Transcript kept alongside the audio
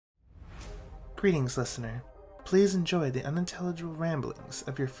Greetings, listener. Please enjoy the unintelligible ramblings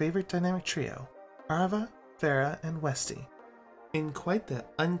of your favorite dynamic trio, Arva, Farah, and Westy, in quite the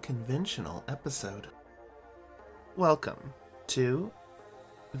unconventional episode. Welcome to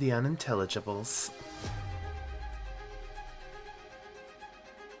The Unintelligibles.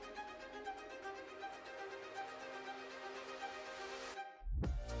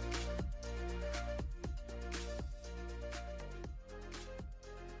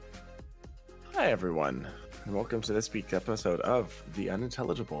 Hi everyone, and welcome to this week's episode of The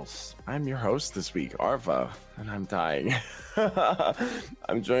Unintelligibles. I'm your host this week, Arva, and I'm dying.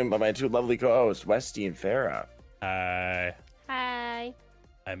 I'm joined by my two lovely co-hosts, Westy and Farah. Hi. Hi.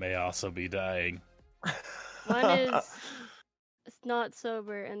 I may also be dying. One is not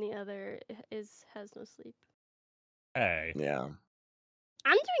sober, and the other has no sleep. Hey. Yeah.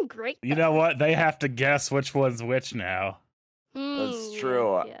 I'm doing great. You know what? They have to guess which one's which now. That's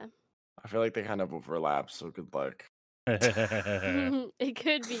true. Yeah. I feel like they kind of overlap, so good luck. It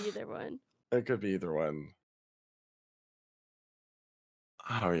could be either one. It could be either one.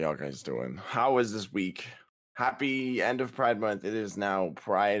 How are y'all guys doing? How is this week? Happy end of Pride Month. It is now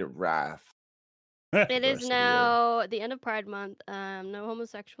Pride Wrath. It rest is of the now the end of Pride Month. No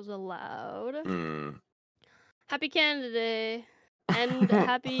homosexuals allowed. Happy Canada Day. And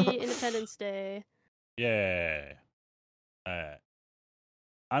happy Independence Day. Yeah.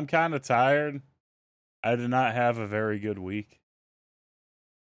 I'm kind of tired. I did not have a very good week.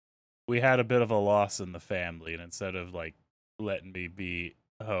 We had a bit of a loss in the family, and instead of like letting me be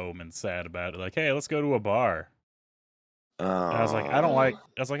home and sad about it, like, hey, let's go to a bar. And I was like, I don't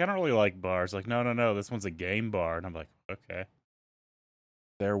really like bars. Like, no, this one's a game bar. And I'm like, okay.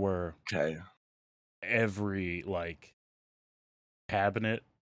 There were every like cabinet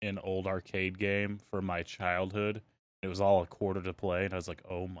in old arcade game for my childhood. It was all a quarter to play, and I was like,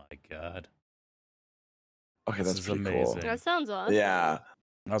 oh my god. Okay, This that's is pretty amazing. cool. That sounds awesome. Yeah.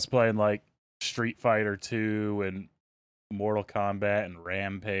 I was playing like Street Fighter 2 and Mortal Kombat and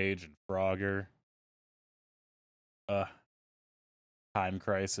Rampage and Frogger. Time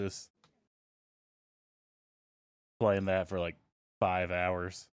Crisis. Playing that for like 5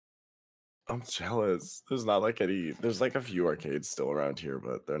 hours. I'm jealous. There's like a few arcades still around here,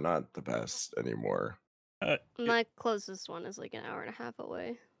 but they're not the best anymore. My closest one is like an hour and a half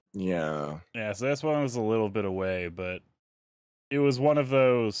away. Yeah. Yeah, so this one was a little bit away, but it was one of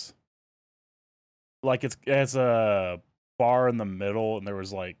those, like, it has a bar in the middle, and there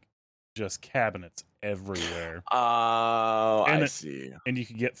was like just cabinets everywhere. Oh, And I see. And you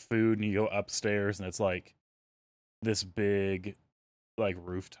could get food, and you go upstairs, and it's like this big, like,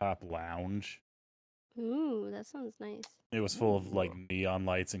 rooftop lounge. Ooh, that sounds nice. It was full of like neon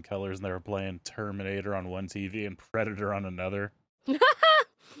lights and colors, and they were playing Terminator on one TV and Predator on another.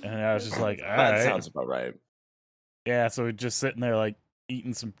 And I was just like, all That right. sounds about right. Yeah, so we're just sitting there like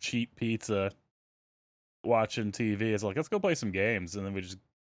eating some cheap pizza, watching TV. It's like, let's go play some games. And then we just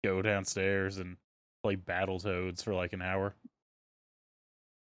go downstairs and play Battletoads for like an hour.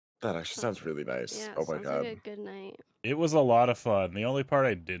 That actually sounds really nice. Yeah, Oh my sounds god. like a good night. It was a lot of fun. The only part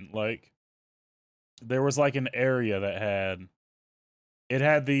I didn't like, there was like an area that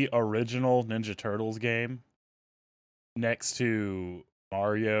had the original Ninja Turtles game next to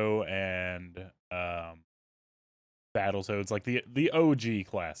Mario and Battletoads, like the OG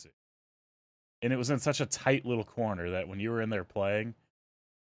classic. And it was in such a tight little corner that when you were in there playing,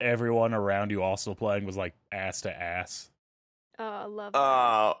 everyone around you also playing was like ass to ass. Oh, I love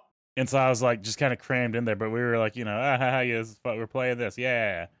that. And so I was like just kind of crammed in there, but we were like, yes, we're playing this,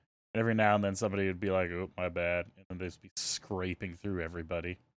 yeah. And every now and then somebody would be like, oh, my bad. And then they'd just be scraping through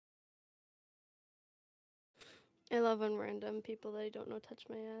everybody. I love when random people that I don't know touch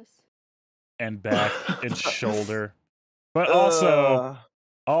my ass. And back and shoulder. But also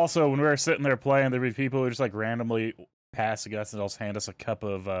when we were sitting there playing, there'd be people who just like randomly passing us and just hand us a cup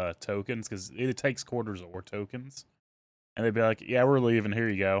of tokens, because it takes quarters or tokens. And they'd be like, yeah, we're leaving, here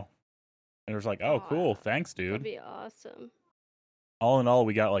you go. And it was like, oh, cool, thanks, dude. That'd be awesome. All in all,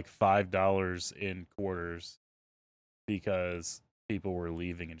 we got like $5 in quarters because people were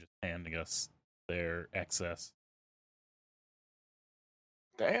leaving and just handing us their excess.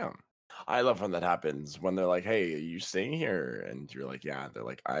 Damn. I love when that happens, when they're like, hey, are you staying here? And you're like, yeah. They're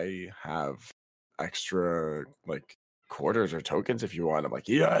like, I have extra like quarters or tokens if you want. I'm like,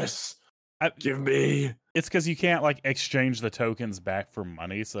 yes, give me. It's because you can't like exchange the tokens back for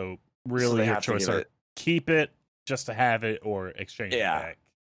money. So really your choice are keep it just to have it or exchange it back.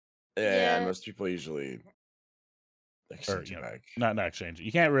 Yeah, and most people usually exchange it back. not exchange it.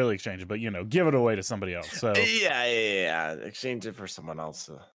 You can't really exchange it, but give it away to somebody else. So yeah. Exchange it for someone else.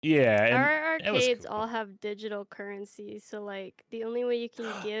 yeah, and Our it was arcades cool. all have digital currency, so like the only way you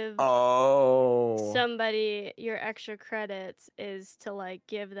can give Oh. somebody your extra credits is to like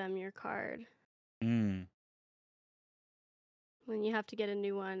give them your card. Mm. When you have to get a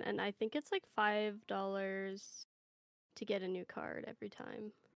new one, and I think it's like $5 to get a new card every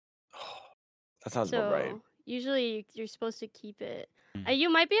time. That sounds about right. So usually you're supposed to keep it. Mm.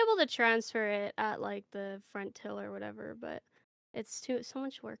 You might be able to transfer it at like the front till or whatever, but it's so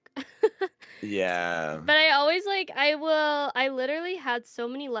much work. Yeah. But I always I literally had so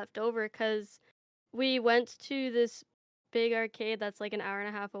many left over because we went to this big arcade that's like an hour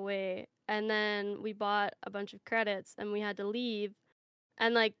and a half away, and then we bought a bunch of credits and we had to leave.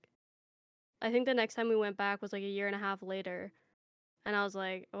 And like I think the next time we went back was like a year and a half later. And I was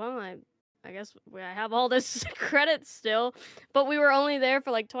like, well, I guess I have all this credits still, but we were only there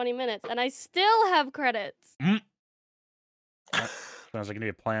for like 20 minutes and I still have credits. Sounds like you need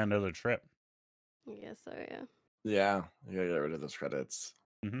to plan another trip. I guess so, yeah. Yeah, you gotta get rid of those credits.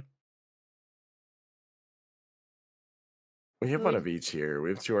 Mm-hmm. We have one of each here. We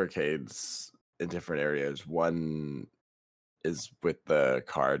have 2 arcades in different areas. One is with the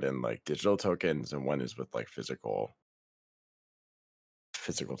card and like digital tokens, and one is with like physical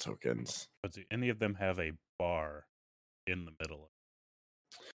tokens. But do any of them have a bar in the middle?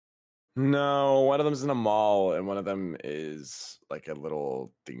 No, one of them's in a mall, and one of them is like a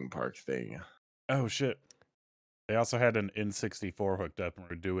little theme park thing. Oh shit! They also had an N64 hooked up, and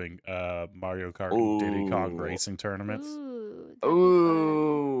we're doing Mario Kart and Diddy Kong Ooh. racing tournaments.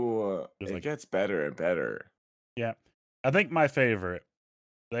 Ooh, it like, gets better and better. Yeah, I think my favorite.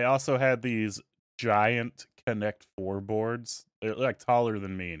 They also had these giant Connect 4 boards. They're like taller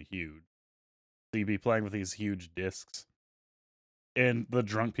than me and huge. So you'd be playing with these huge discs. And the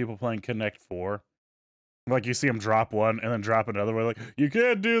drunk people playing Connect 4, like you see them drop one and then drop another one. Like, you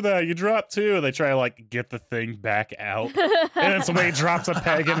can't do that. You drop 2. They try to like get the thing back out. And then somebody drops a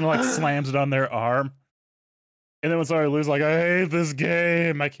peg in and like slams it on their arm. And then when somebody loses, like, I hate this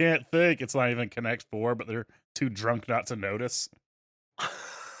game. I can't think. It's not even Connect 4, but they're too drunk not to notice.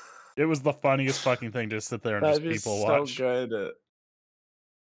 It was the funniest fucking thing to sit there and just people watch. So good.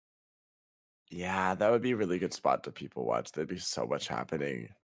 Yeah, that would be a really good spot to people watch. There'd be so much happening.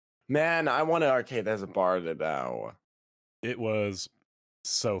 Man, I want an arcade that has a bar now. It was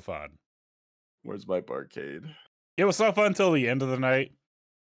so fun. Where's my barcade? It was so fun until the end of the night.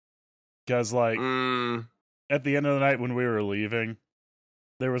 Because, like, at the end of the night when we were leaving,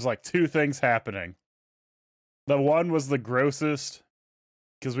 there was, like, 2 things happening. The one was the grossest,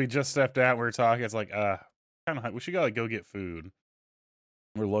 because we just stepped out and we were talking. It's like, kind of, we should go get food.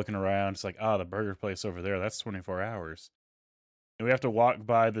 We're looking around. It's like, the burger place over there, that's 24 hours. And we have to walk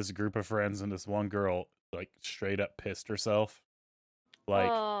by this group of friends, and this one girl, like, straight up pissed herself.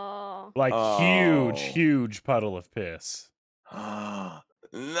 Like, huge puddle of piss. No!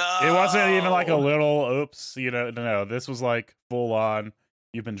 It wasn't even like a little oops, no. This was like full on,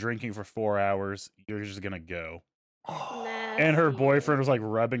 you've been drinking for 4 hours, you're just gonna go. And her boyfriend was like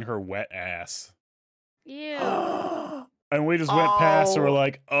rubbing her wet ass. Ew. And we just went past and we're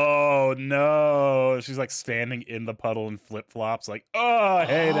like, oh no. She's like standing in the puddle in flip-flops, like, oh, I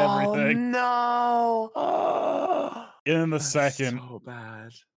hate everything. No. And then the second, so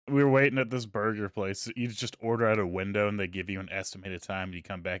bad. We were waiting at this burger place. You just order out a window and they give you an estimated time, and you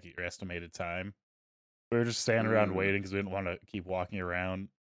come back at your estimated time. We were just standing around waiting because we didn't want to keep walking around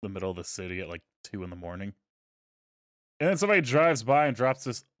the middle of the city at like 2 a.m. And then somebody drives by and drops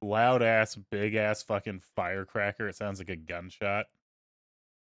this loud ass, big ass fucking firecracker. It sounds like a gunshot.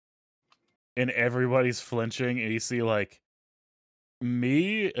 And everybody's flinching, and you see like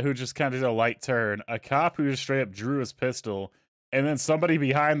me, who just kind of did a light turn, a cop who just straight up drew his pistol, and then somebody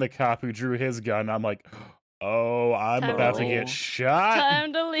behind the cop who drew his gun. I'm like, oh, I'm about to get shot.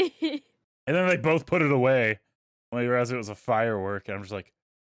 Time to leave. And then they both put it away when they realized it was a firework. And I'm just like,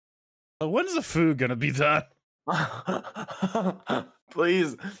 when's the food gonna be done?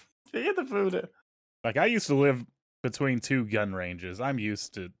 Please, get the food. Like, I used to live between 2 gun ranges. I'm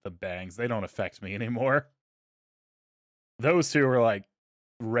used to the bangs. They don't affect me anymore. Those 2 were like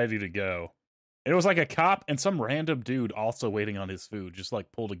ready to go. It was like a cop and some random dude also waiting on his food, just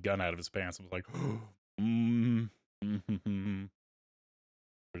like pulled a gun out of his pants and was like,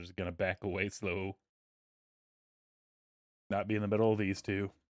 we're just gonna back away slow. Not be in the middle of these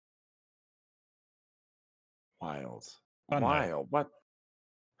 2. Wild. Fun Wild. night. What?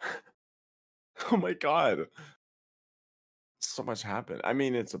 Oh my god. So much happened. I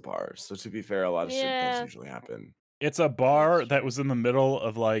mean, it's a bar, so to be fair, a lot of shit does usually happen. It's a bar that was in the middle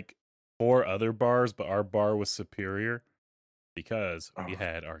of like 4 other bars, but our bar was superior because we Oh,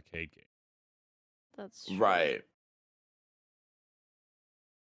 had arcade games. That's true. right.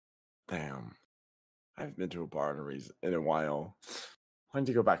 Damn. I haven't been to a bar in a while. I need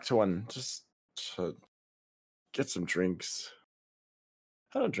to go back to one just to get some drinks.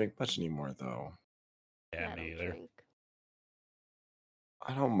 I don't drink much anymore, though. Yeah, I me don't either. drink.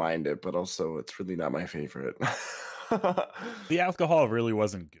 I don't mind it, but also it's really not my favorite. The alcohol really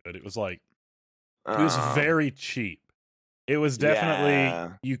wasn't good. It was like, it was very cheap. It was definitely,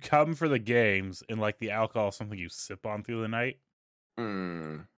 yeah. you come for the games and like the alcohol is something you sip on through the night.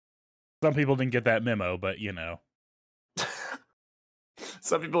 Mm. Some people didn't get that memo, but you know.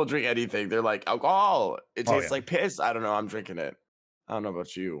 Some people drink anything. They're like, alcohol. It Oh, tastes yeah. like piss. I don't know. I'm drinking it. I don't know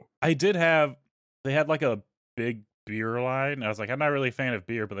about you. I did have, they had like a big beer line. I was like, I'm not really a fan of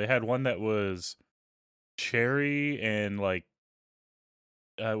beer, but they had one that was cherry and like,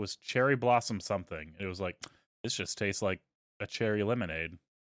 it was cherry blossom something. It was like, this just tastes like a cherry lemonade.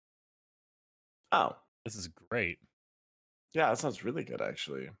 Oh, This is great. yeah, that sounds really good,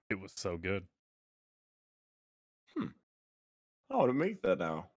 actually. It was so good. I want to make that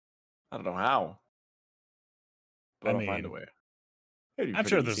now. I don't know how, but I I'll find a mean, way. It'd be I'm pretty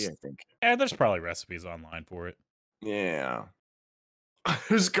sure easy, there's, I think. there's probably recipes online for it. Yeah.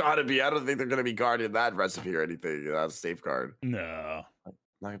 There's gotta be. I don't think they're gonna be guarding that recipe or anything. That's a safeguard. No. Not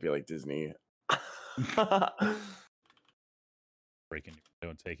gonna be like Disney. Breaking,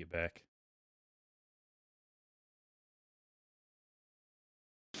 don't take it back.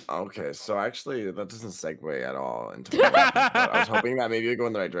 Okay, so actually, that doesn't segue at all into my life, but I was hoping that maybe it'd go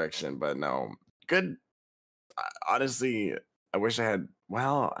in the right direction, but no. Good. Honestly, I wish I had.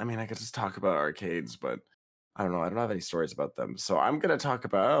 Well, I mean, I could just talk about arcades, but I don't know. I don't have any stories about them. So I'm going to talk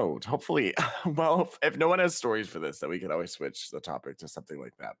about, hopefully, well, if no one has stories for this, then we can always switch the topic to something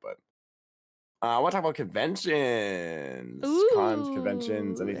like that. But I want to talk about conventions, cons,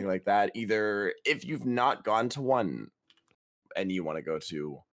 conventions, Ooh. anything like that. Either if you've not gone to one and you want to go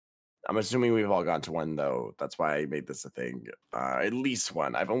to, I'm assuming we've all gone to one, though. That's why I made this a thing. At least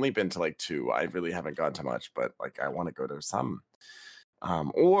one. I've only been to like 2. I really haven't gone to much, but like I want to go to some.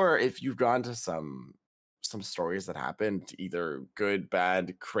 Or if you've gone to some stories that happened, either good,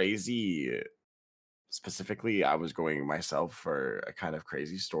 bad, crazy. Specifically, I was going myself for a kind of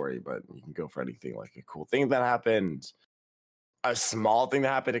crazy story, but you can go for anything, like a cool thing that happened, a small thing that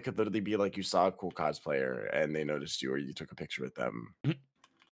happened. It could literally be like you saw a cool cosplayer and they noticed you, or you took a picture with them.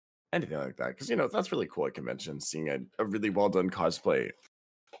 Anything like that, because that's really cool at conventions, seeing a really well done cosplay,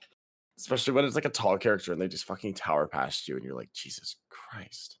 especially when it's like a tall character and they just fucking tower past you and you're like, Jesus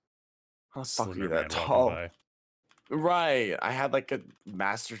Christ, how the fuck are you Slender Man that walking tall? by. Right. I had like a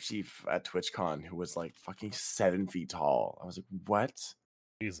Master Chief at TwitchCon who was like fucking 7 feet tall. I was like, what?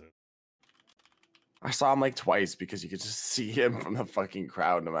 Jesus. I saw him like twice because you could just see him from the fucking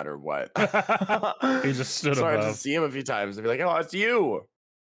crowd no matter what. He just stood so I had above. to see him a few times and be like, oh, it's you.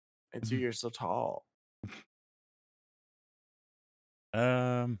 It's you. You're so tall.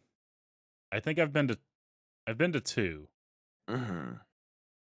 I think I've been to 2. Mm-hmm.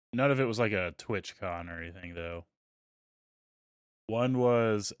 None of it was like a Twitch con or anything though. One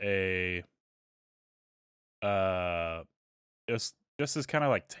was it was just this kind of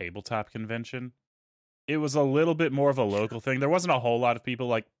like tabletop convention. It was a little bit more of a local thing. There wasn't a whole lot of people,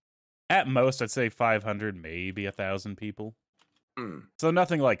 like at most I'd say 500, maybe 1,000 people. So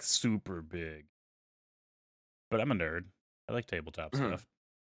nothing like super big. But I'm a nerd. I like tabletop stuff.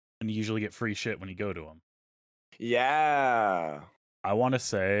 And you usually get free shit when you go to them. Yeah. I want to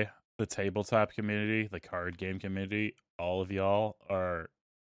say the tabletop community, the card game community, all of y'all are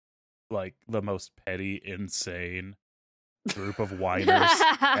like the most petty, insane group of whiners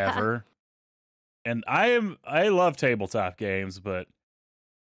ever. And I love tabletop games, but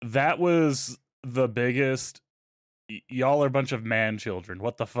that was the biggest. Y'all are a bunch of man children.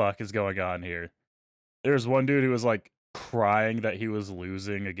 What the fuck is going on here? There's one dude who was like crying that he was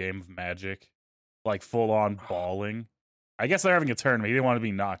losing a game of Magic, like full on bawling. I guess they're having a tournament. He didn't want to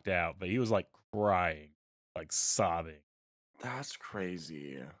be knocked out, but he was like crying, like sobbing. That's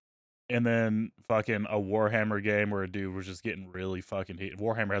crazy. And then fucking a Warhammer game where a dude was just getting really fucking heated.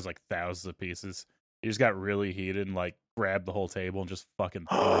 Warhammer has like thousands of pieces. He just got really heated and like grabbed the whole table and just fucking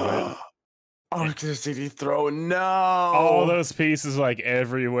threw it. Oh, because did he throw? No. All those pieces like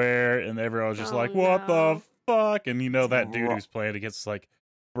everywhere, and everyone was just like, "What the fuck?" And that dude who's playing against like,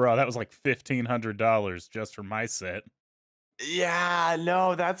 bro, that was like $1,500 just for my set. Yeah,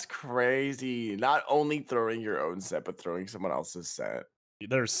 no, that's crazy. Not only throwing your own set, but throwing someone else's set.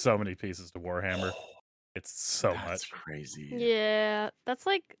 There's so many pieces to Warhammer. It's so That's much. crazy. Yeah, that's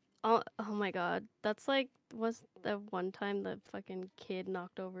like, oh my god, that's like, was the one time the fucking kid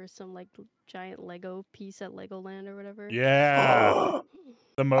knocked over some like giant Lego piece at Legoland or whatever? Yeah.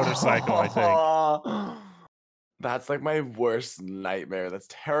 The motorcycle, I think. That's like my worst nightmare. That's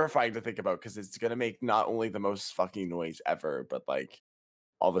terrifying to think about because it's gonna make not only the most fucking noise ever, but like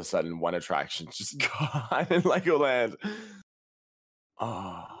all of a sudden one attraction's just gone in Legoland.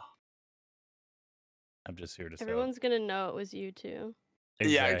 Oh. I'm just here to sell. Everyone's gonna know it was you too.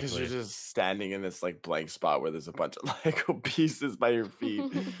 Yeah, because Exactly. you're just standing in this like blank spot where there's a bunch of Lego pieces by your feet.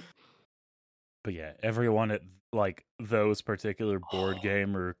 But yeah, everyone at like those particular board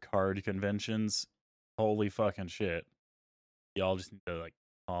game or card conventions, holy fucking shit. Y'all just need to like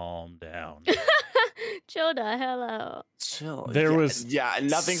calm down. Chill the hell out. Chill. There yeah, was- yeah,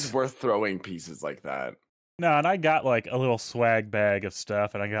 nothing's worth throwing pieces like that. No, and I got like a little swag bag of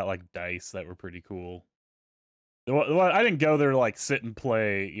stuff, and I got like dice that were pretty cool. Well, I didn't go there to like sit and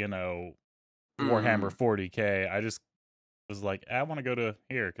play, you know, Warhammer 40K. I just was like, I want to go to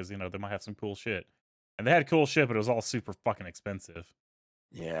here because you know they might have some cool shit, and they had cool shit, but it was all super fucking expensive.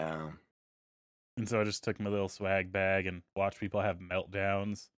 Yeah. And so I just took my little swag bag and watched people have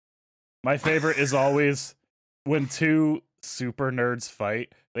meltdowns. My favorite is always when two super nerds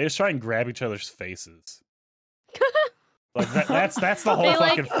fight. They just try and grab each other's faces. Like that's the whole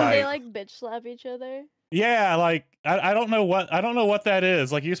fucking fight. They like bitch slap each other. Yeah, like I don't know what that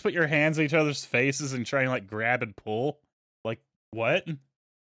is. Like you just put your hands in each other's faces and try and like grab and pull. Like what?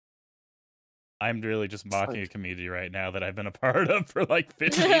 I'm really just mocking a community right now that I've been a part of for like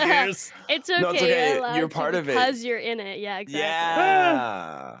 15 years. It's okay. No, it's okay. You're allowed You're to part of it. because you're in it. Yeah, exactly.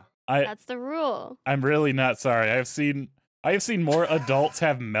 Yeah. That's the rule. I'm really not sorry. I have seen more adults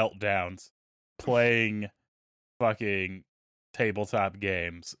have meltdowns playing fucking tabletop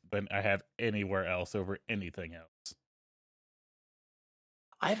games than I have anywhere else over anything else.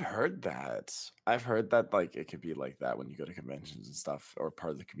 I've heard that. I've heard that like it could be like that when you go to conventions and stuff or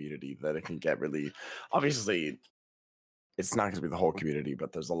part of the community that it can get really obviously it's not going to be the whole community,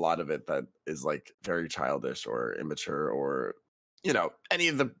 but there's a lot of it that is like very childish or immature or you know, any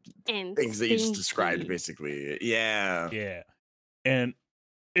of the things that you just described basically. Yeah. Yeah. And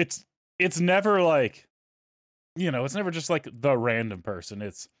it's never like, you know, it's never just like the random person.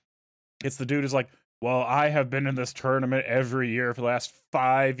 It's the dude who's like, well, I have been in this tournament every year for the last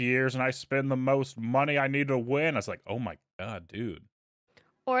 5 years and I spend the most money I need to win. I was like, oh my God, dude.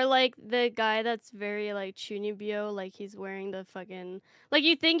 Or like the guy that's very like chunibyo, like he's wearing the fucking like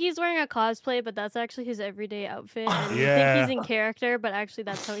you think he's wearing a cosplay, but that's actually his everyday outfit, and you think he's in character, but actually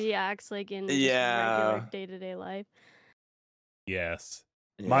that's how he acts like in just regular day-to-day life. Yes.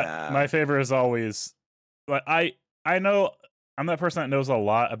 Yeah. My favorite is always like I know I'm that person that knows a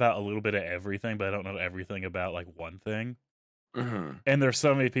lot about a little bit of everything, but I don't know everything about like one thing. Mm-hmm. And there's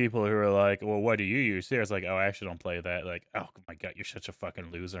so many people who are like, well, what do you use here? It's like, oh, I actually don't play that. Like, oh my God, you're such a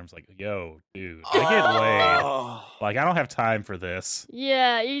fucking loser. I'm just like, yo, dude, I get laid. Like, I don't have time for this.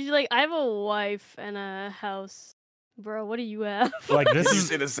 Yeah, he's like, I have a wife and a house. Bro, what do you have? Like, this You is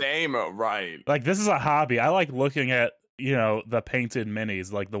say the same, right? like, this is a hobby. I like looking at, you know, the painted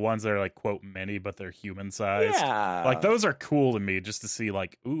minis, like the ones that are like, quote, mini, but they're human sized. Yeah. Like, those are cool to me just to see,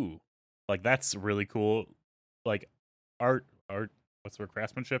 like, ooh, like, that's really cool. Like, art, what's the word?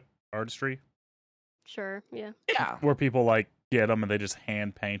 Craftsmanship? Artistry? Sure, yeah. Yeah. Where people, like, get them and they just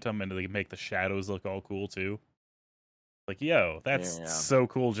hand paint them and they make the shadows look all cool, too. Like, yo, that's so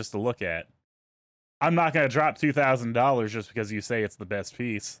cool just to look at. I'm not going to drop $2,000 just because you say it's the best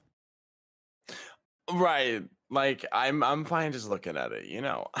piece. Right. Like, I'm fine just looking at it, you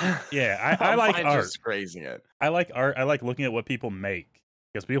know? Yeah, I like fine art. just grazing it. I like art. I like looking at what people make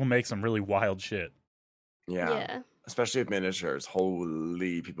because people make some really wild shit. Yeah. Especially with miniatures.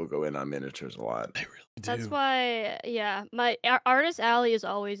 Holy, people go in on miniatures a lot. They really do. That's why, yeah, my artist alley is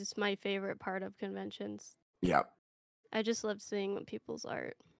always my favorite part of conventions. Yeah. I just love seeing people's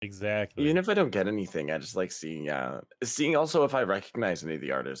art. Exactly. Even if I don't get anything, I just like seeing also if I recognize any of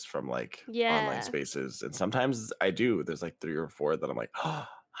the artists from like online spaces. And sometimes I do. There's like 3 or 4 that I'm like, oh,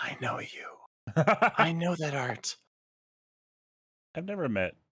 I know you. I know that art. I've never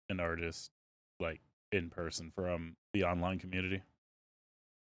met an artist like in person from the online community.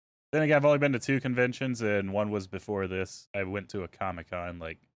 Then again, I've only been to 2 conventions, and one was before this. I went to a Comic-Con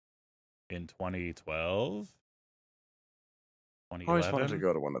like in 2012. I always wanted to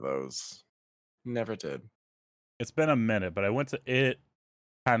go to one of those. Never did. It's been a minute, but I went to it.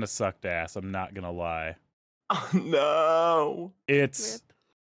 Kind of sucked ass. I'm not gonna lie. Oh, no. It's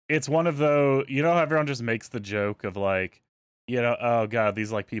one of those. You know how everyone just makes the joke of like, you know, oh God,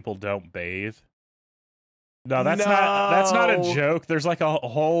 these like people don't bathe. No, that's not a No. joke. There's like a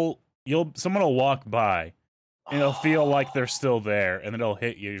whole someone will walk by and it'll feel like they're still there, and then it'll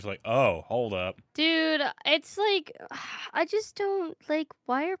hit you. You're just like, oh, hold up. Dude, it's like I just don't like.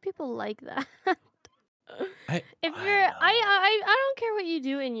 Why are people like that? I If I you're, know. I don't care what you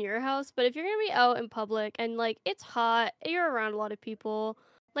do in your house, but if you're gonna be out in public and like it's hot, you're around a lot of people,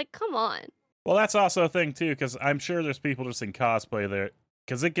 like come on. Well, that's also a thing too, because I'm sure there's people just in cosplay there,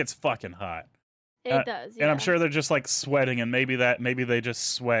 because it gets fucking hot. It does, yeah. And I'm sure they're just like sweating, and maybe they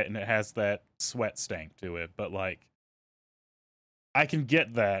just sweat and it has that sweat stank to it. But like, I can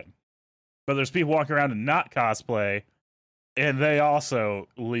get that. But there's people walking around and not cosplay, and they also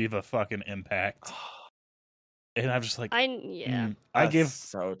leave a fucking impact. And I'm just like, yeah. That's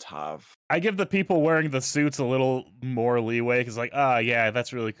so tough. I give the people wearing the suits a little more leeway, because like, yeah,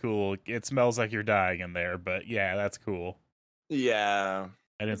 that's really cool. It smells like you're dying in there, but yeah, that's cool. Yeah.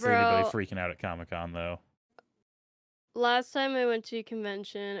 I didn't see anybody freaking out at Comic-Con though. Last time I went to a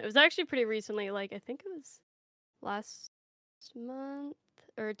convention, it was actually pretty recently. Like I think it was last month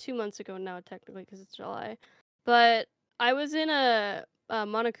or 2 months ago now, technically, because it's July. But I was in a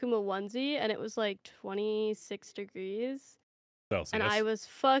Monokuma onesie, and it was like 26 degrees. Celsius. And I was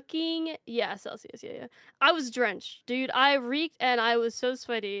fucking Celsius, yeah. I was drenched, dude. I reeked, and I was so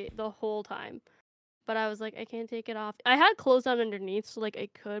sweaty the whole time. But I was like, I can't take it off. I had clothes on underneath, so like I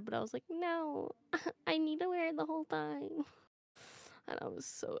could, but I was like, no, I need to wear it the whole time. And I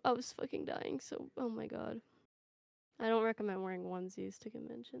was fucking dying. So, oh my god, I don't recommend wearing onesies to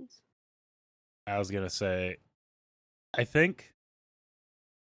conventions. I was gonna say, I think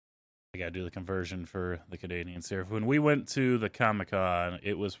I gotta do the conversion for the Canadians here. When we went to the Comic-Con,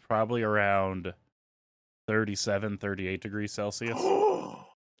 it was probably around 37, 38 degrees Celsius.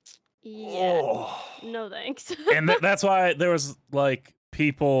 Yeah. No thanks. And that's why there was like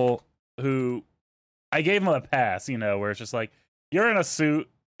people who I gave them a pass, where it's just like, you're in a suit,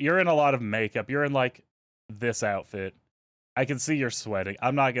 you're in a lot of makeup, you're in like this outfit. I can see you're sweating.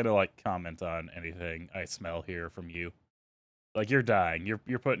 I'm not gonna like comment on anything I smell here from you. Like, you're dying.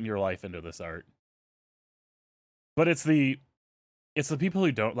 You're putting your life into this art. But it's the people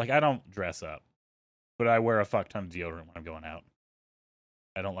who don't, like, I don't dress up, but I wear a fuck ton of deodorant when I'm going out.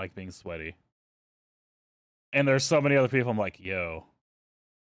 I don't like being sweaty. And there's so many other people I'm like, yo,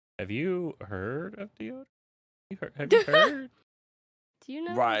 have you heard of deodorant? Have you heard? Do you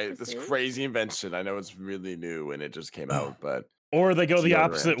know? Right, this crazy invention. I know it's really new and it just came out, but Or they go the deodorant.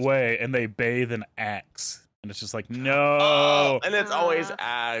 opposite way and they bathe in Axe. And it's just like, no. Oh, and it's always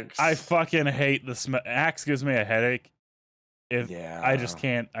Axe. I fucking hate the smell. Axe gives me a headache. Yeah.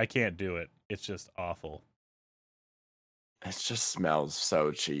 I can't do it. It's just awful. It just smells so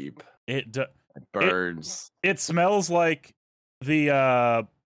cheap. It burns. It smells like the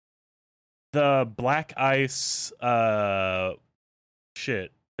black ice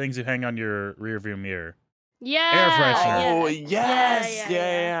shit things you hang on your rearview mirror. Yeah. Air freshener. Oh, yes.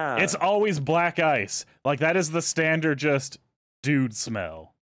 Yeah. It's always black ice. Like, that is the standard just dude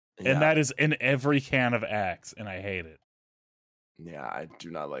smell. Yeah. And that is in every can of Axe, and I hate it. Yeah, I do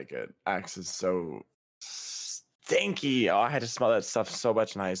not like it. Axe is so stinky. Oh, I had to smell that stuff so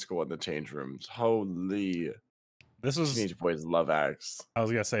much in high school in the change rooms. Holy. Teenage boys love Axe. I was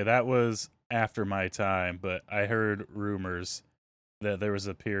going to say, that was after my time, but I heard rumors that there was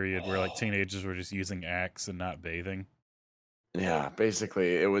a period where like teenagers were just using Axe and not bathing. Yeah,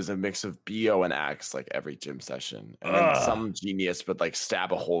 basically it was a mix of BO and Axe like every gym session. And then some genius would like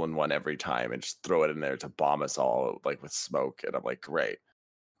stab a hole in one every time and just throw it in there to bomb us all like with smoke. And I'm like, great.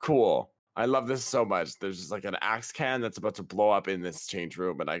 Cool. I love this so much. There's just like an Axe can that's about to blow up in this change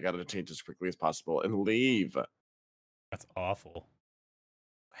room and I gotta change as quickly as possible and leave. That's awful.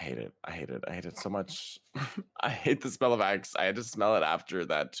 I hate it. I hate it so much. I hate the smell of Axe. I had to smell it after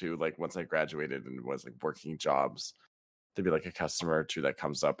that too. Like once I graduated and was like working jobs, there'd be like a customer or two that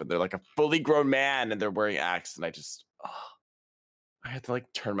comes up and they're like a fully grown man and they're wearing Axe. And I just, I had to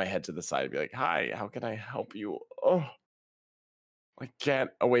like turn my head to the side and be like, hi, how can I help you? Oh, like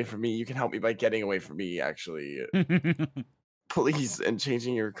get away from me. You can help me by getting away from me, actually. Please. And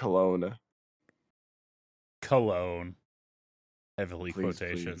changing your cologne. Cologne. Heavily Please,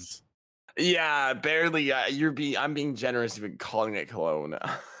 quotations. please. Yeah, barely. I'm being generous even calling it cologne.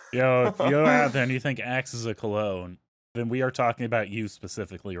 Yo, if you're out there and you think Axe is a cologne, then we are talking about you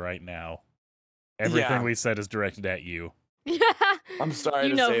specifically right now. Everything we said is directed at you. Yeah. I'm sorry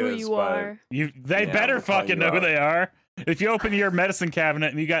you to know say who this, you but are. They Yeah, better we're calling fucking you know who out. they are. If you open your medicine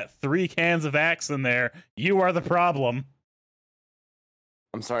cabinet and you got 3 cans of Axe in there, you are the problem.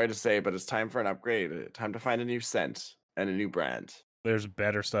 I'm sorry to say, but it's time for an upgrade. Time to find a new scent and a new brand. There's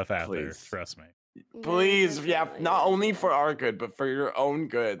better stuff out there, Please. trust me. Please, yeah, definitely not is, only yeah. for our good, but for your own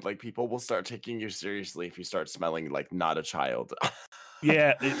good. Like, people will start taking you seriously if you start smelling like not a child.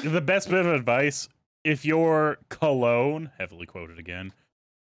 Yeah, the best bit of advice, if your cologne, heavily quoted again,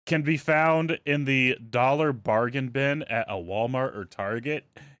 can be found in the dollar bargain bin at a Walmart or Target,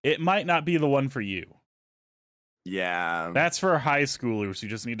 it might not be the one for you. Yeah. That's for high schoolers who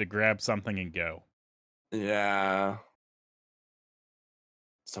just need to grab something and go. Yeah.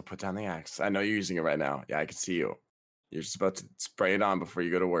 So put down the axe. I know you're using it right now. Yeah, I can see you. You're just about to spray it on before you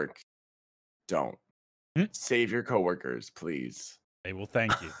go to work. Don't. Hmm? Save your coworkers, please. They will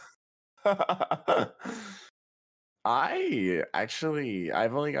thank you.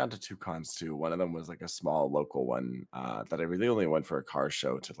 I've only gone to 2 cons too. One of them was like a small local one that I really only went for a car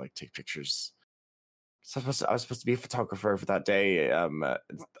show to like take pictures. So I was supposed to be a photographer for that day.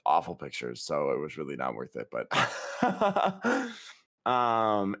 It's awful pictures, so it was really not worth it. But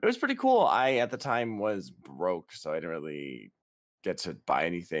it was pretty cool. I at the time was broke, so I didn't really get to buy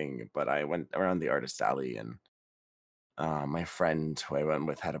anything. But I went around the artist alley, and my friend who I went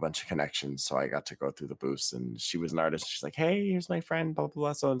with had a bunch of connections, so I got to go through the booths. And she was an artist. She's like, "Hey, here's my friend, blah blah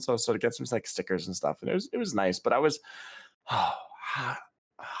blah, so and so." So to get some like stickers and stuff, and it was nice. But I was, I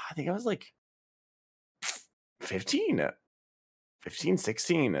think I was like 15,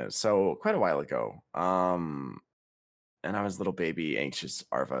 16, so quite a while ago. And I was little baby anxious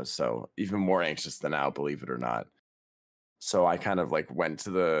Arva, so even more anxious than now, believe it or not. So I kind of like went to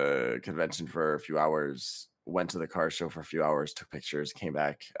the convention for a few hours, went to the car show for a few hours, took pictures, came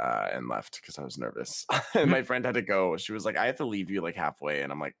back, and left because I was nervous. And my friend had to go. She was like, "I have to leave you like halfway,"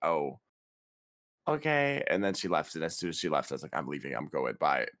 and I'm like, "Oh, okay." And then she left, and as soon as she left, I was like, "I'm leaving. I'm going.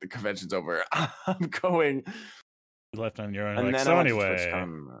 Bye. The convention's over. I'm going." You left on your own. And Like, then so I went to anyway,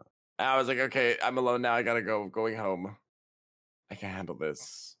 TwitchCon. I was like, "Okay, I'm alone now. I gotta go. Going home. I can't handle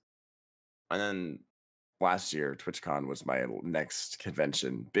this." And then last year, TwitchCon was my next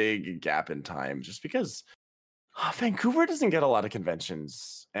convention. Big gap in time, just because Vancouver doesn't get a lot of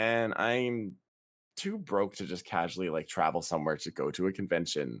conventions, and I'm too broke to just casually like travel somewhere to go to a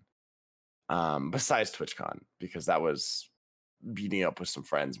convention. Besides TwitchCon, because that was meeting up with some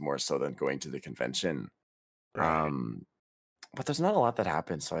friends more so than going to the convention. right. But there's not a lot that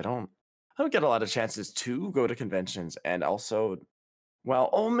happens, so I don't get a lot of chances to go to conventions. And also, well,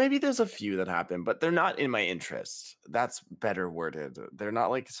 oh, maybe there's a few that happen, but they're not in my interest. That's better worded. They're not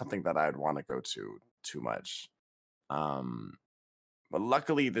like something that I'd want to go to too much. Um, but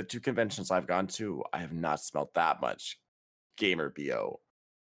luckily, the 2 conventions I've gone to, I have not smelt that much gamer BO.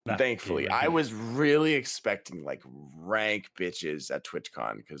 Nah, Thankfully, gamer I beat. was really expecting like rank bitches at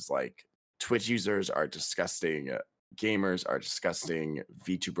TwitchCon because like Twitch users are disgusting, gamers are disgusting,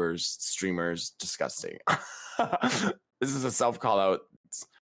 VTubers, streamers, disgusting. This is a self call out.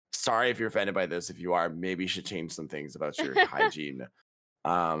 Sorry if you're offended by this. If you are, maybe you should change some things about your hygiene.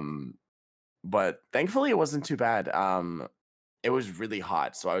 But thankfully, it wasn't too bad. It was really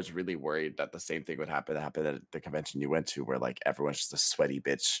hot, so I was really worried that the same thing would happen at the convention you went to, where like everyone's just a sweaty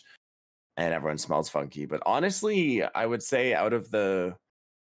bitch and everyone smells funky. But honestly, I would say out of the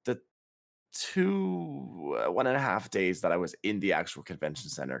 1.5 days that I was in the actual convention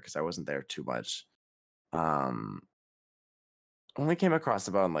center, because I wasn't there too much, um, only came across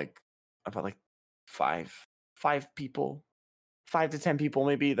about like five people, 5 to 10 people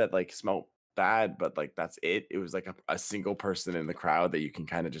maybe that like smelled bad, but like that's it. It was like a single person in the crowd that you can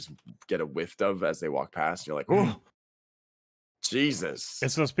kind of just get a whiff of as they walk past. You're like, oh, Jesus.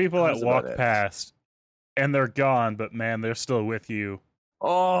 It's those people That that was about walk it. past and they're gone, but man, they're still with you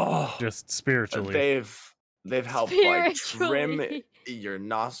Oh, just spiritually. they've helped like trim Spiritually. your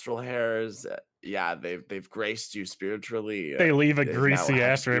nostril hairs. Yeah, they've graced you spiritually. They leave a They've now greasy helped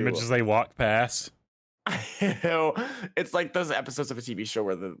after image you. as they walk past. It's like those episodes of a TV show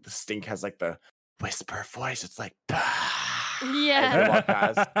where the stink has like the whisper voice. It's like, as they Yeah. walk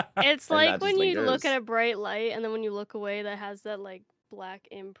past. It's And like that when just you look lingers. at a bright light and then when you look away that has that like black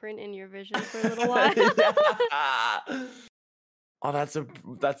imprint in your vision for a little while. Yeah. Oh, that's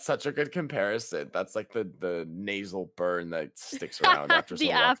such a good comparison. That's like the nasal burn that sticks around after The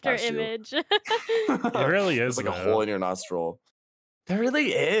someone walks after past you. image. It really is, It's like a though. hole in your nostril. There really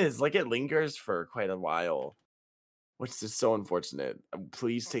is. Like it lingers for quite a while, which is so unfortunate.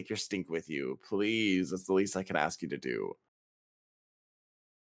 Please take your stink with you. Please. That's the least I can ask you to do.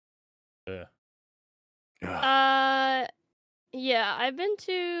 Yeah. Ugh. Yeah, I've been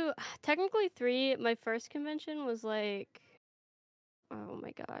to technically 3. My first convention was like, oh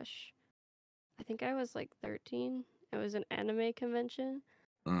my gosh. I think I was like 13. It was an anime convention.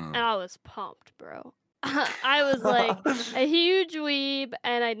 Mm. And I was pumped, bro. I was like a huge weeb,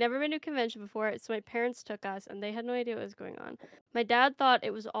 and I'd never been to a convention before, so my parents took us, and they had no idea what was going on. My dad thought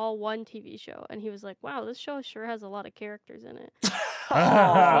it was all one TV show, and he was like, "Wow, this show sure has a lot of characters in it."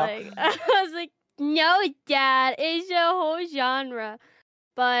 Aw. I was like, "No, Dad, it's a whole genre."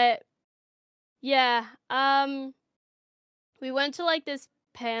 But yeah, we went to like this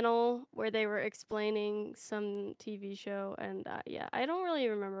panel where they were explaining some TV show, and yeah, I don't really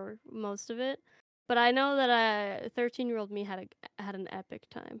remember most of it, but I know that 13-year-old me had an epic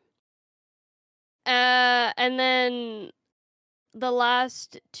time. And then the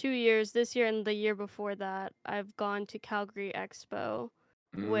last 2 years, this year and the year before that, I've gone to Calgary Expo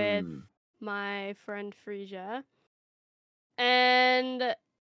with Mm. my friend Frisia, and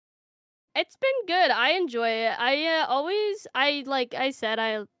it's been good. I enjoy it. Like I said,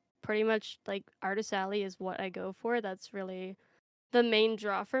 I pretty much like Artist Alley is what I go for. That's really the main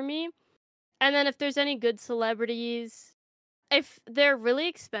draw for me. And then if there's any good celebrities, if they're really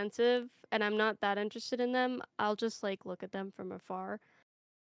expensive and I'm not that interested in them, I'll just like look at them from afar.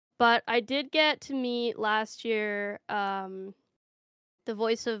 But I did get to meet last year the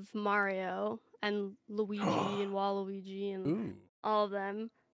voice of Mario and Luigi and Waluigi and Ooh. all of them.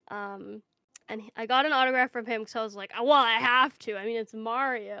 And I got an autograph from him because I was like, well, I have to. I mean, it's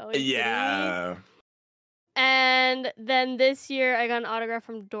Mario. Are you kidding me? Yeah. And then this year, I got an autograph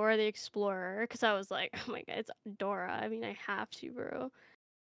from Dora the Explorer because I was like, oh my god, it's Dora. I mean, I have to, bro.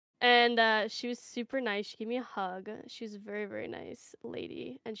 And she was super nice. She gave me a hug. She was a very, very nice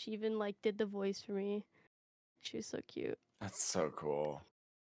lady, and she even like did the voice for me. She was so cute. That's so cool.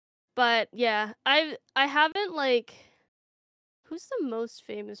 But yeah, I haven't like. Who's the most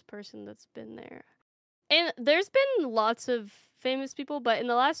famous person that's been there? And there's been lots of famous people, but in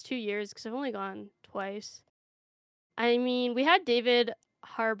the last 2 years, because I've only gone twice. I mean, we had David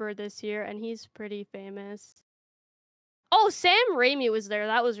Harbour this year, and he's pretty famous. Oh, Sam Raimi was there.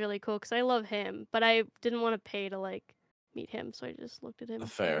 That was really cool because I love him, but I didn't want to pay to like meet him, so I just looked at him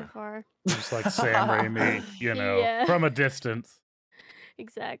Fair. from afar. Just like Sam Raimi, you know, Yeah. from a distance.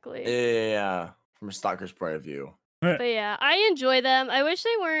 Exactly. Yeah, from a stalker's point of view. But yeah, I enjoy them. I wish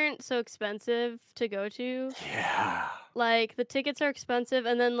they weren't so expensive to go to. Yeah. Like the tickets are expensive,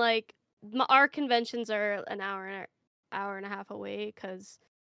 and then like our conventions are an hour and a half away because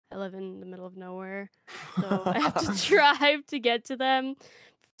I live in the middle of nowhere, so I have to drive to get to them.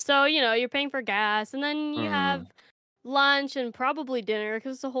 So you're paying for gas, and then you have lunch and probably dinner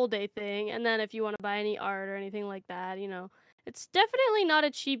because it's a whole day thing. And then if you want to buy any art or anything like that, it's definitely not a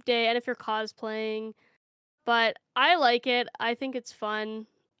cheap day. And if you're cosplaying. But I like it. I think it's fun.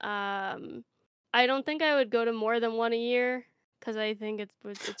 I don't think I would go to more than one a year because I think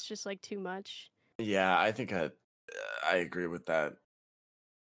it's just like too much. Yeah, I think I agree with that.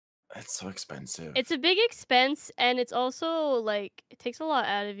 It's so expensive. It's a big expense, and it's also like it takes a lot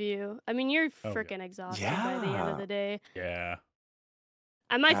out of you. I mean, you're freaking exhausted by the end of the day. Yeah.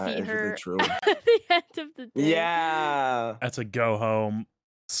 And my feet it's really hurt true. at the end of the day. Yeah. That's a go home,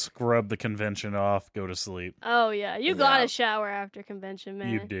 scrub the convention off, go to sleep. Oh yeah, you gotta shower after convention, man.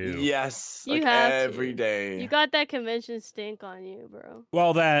 You do. Yes. You like have every to. day. You got that convention stink on you, bro.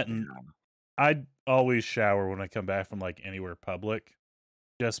 Well, that and I always shower when I come back from like anywhere public,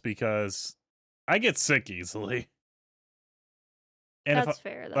 just because I get sick easily. And That's if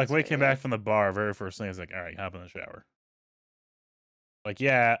fair. like when I came back from the bar, very first thing I was like, all right, hop in the shower. Like,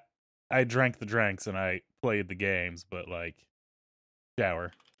 yeah, I drank the drinks and I played the games, but like,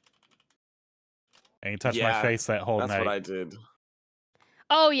 shower. I ain't touch my face that whole That's night. what I did.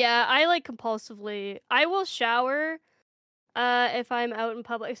 Oh yeah, I like compulsively. I will shower if I'm out in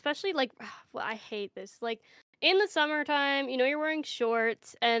public, especially like well, I hate this. Like in the summertime, you're wearing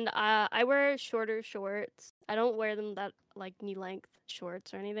shorts, and I wear shorter shorts. I don't wear them that like knee length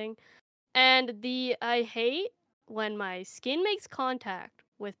shorts or anything. And I hate when my skin makes contact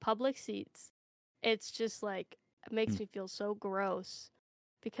with public seats. It's just like it makes me feel so gross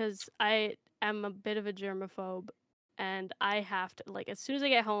because I am a bit of a germaphobe. And I have to, like, as soon as I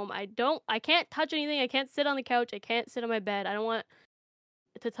get home, I can't touch anything. I can't sit on the couch. I can't sit on my bed. I don't want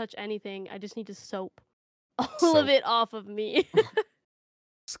to touch anything. I just need to soap all of it off of me.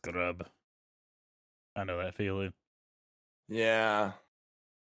 Scrub. I know that feeling. Yeah.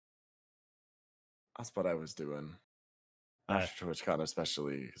 That's what I was doing. After TwitchCon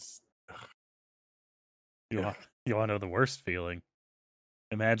especially. You want to know the worst feeling?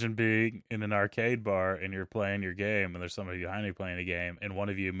 Imagine being in an arcade bar and you're playing your game and there's somebody behind you playing a game and one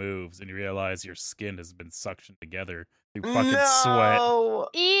of you moves and you realize your skin has been suctioned together through fucking sweat.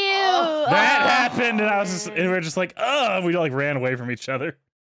 Ew! That happened and and we were just like, oh, we like ran away from each other.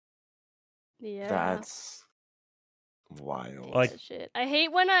 Yeah. That's I wild. hate Like- that shit. I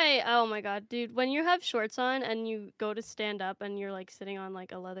hate when oh my god, dude, when you have shorts on and you go to stand up and you're like sitting on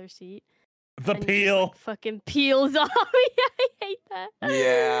like a leather seat. The and peel. Just, like, fucking peels off. Yeah, I hate that.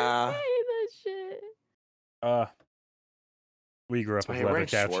 Yeah. I hate that shit. We grew up That's why I with hate leather wearing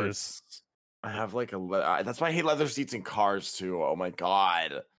couches. shorts. I have like that's why I hate leather seats in cars too. Oh my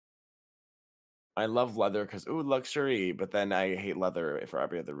god. I love leather because luxury, but then I hate leather for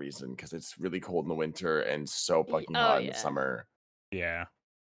every other reason because it's really cold in the winter and so fucking hot in the yeah. summer. Yeah.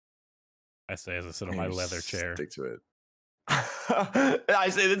 I say as I sit on I my just leather chair. Stick to it. I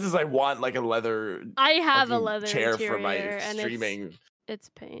say this is I want like a leather I have a fucking leather chair interior for my and streaming, it's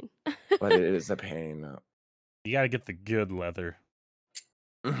pain. but it is a pain. You gotta get the good leather.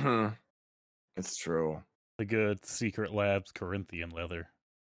 Mm-hmm. It's true. The good Secret Labs Corinthian leather.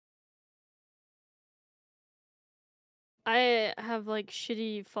 I have like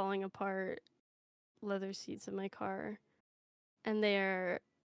shitty falling apart leather seats in my car, and they are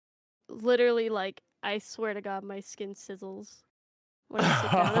literally like, I swear to God, my skin sizzles when I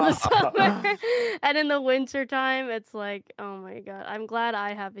sit down in the summer. And in the winter time, it's like, oh my God, I'm glad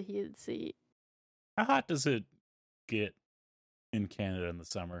I have a heated seat. How hot does it get in Canada in the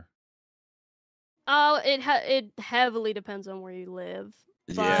summer? Oh, it heavily depends on where you live.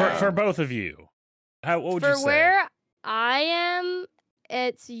 Yeah. For both of you, what would you For say? where I am,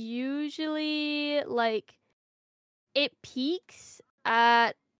 it's usually like it peaks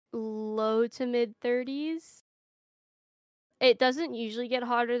at low to mid 30s. It doesn't usually get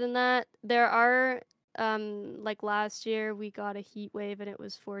hotter than that. There are like last year we got a heat wave and it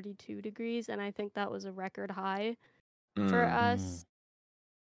was 42 degrees, and I think that was a record high for us.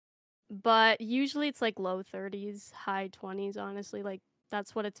 But usually it's like low 30s, high 20s, honestly. Like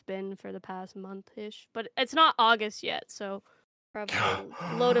that's what it's been for the past month-ish. But it's not August yet, so probably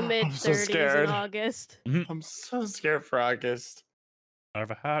low to mid I'm so 30s scared. in August. I'm so scared for August. How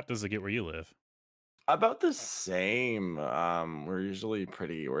hot does it get where you live? About the same. We're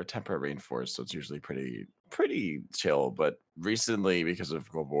a temperate rainforest, so it's usually pretty chill. But recently, because of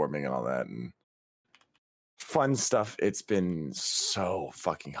global warming and all that and fun stuff, it's been so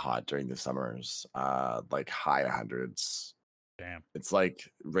fucking hot during the summers. Like high hundreds. Damn. It's like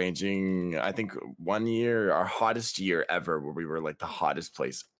ranging, I think one year, our hottest year ever, where we were like the hottest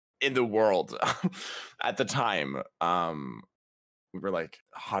place in the world at the time. We were like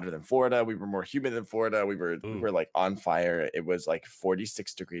hotter than Florida. We were more humid than Florida. We were like on fire. It was like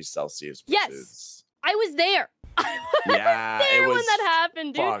 46 degrees Celsius. Yes, I was there. I was there when that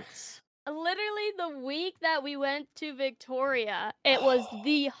happened, dude. Fucked. Literally the week that we went to Victoria, it was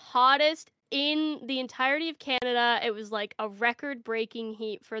the hottest in the entirety of Canada. It was like a record-breaking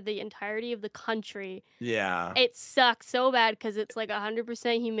heat for the entirety of the country. Yeah. It sucks so bad because it's like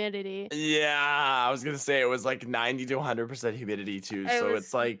 100% humidity. Yeah, I was gonna say it was like 90 to 100% humidity too. So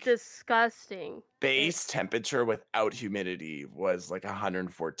it's like disgusting. Base temperature without humidity was like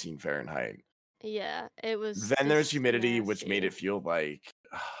 114 Fahrenheit. Yeah, it was. Then there's humidity, nasty. which made it feel like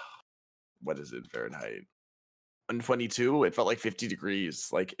what is it, Fahrenheit? 122. It felt like 50 degrees.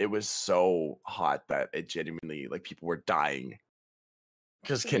 Like it was so hot that it genuinely, like, people were dying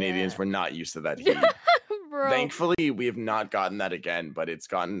because Canadians were not used to that heat. Bro. Thankfully, we have not gotten that again, but it's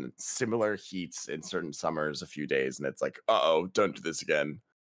gotten similar heats in certain summers a few days, and it's like, don't do this again.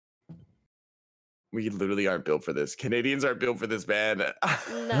 We literally aren't built for this. Canadians aren't built for this, man. No,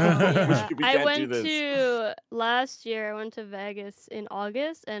 yeah. we can't I went do this. to last year. I went to Vegas in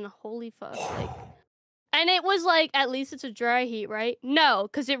August, and holy fuck, like, and it was like, at least it's a dry heat, right? No,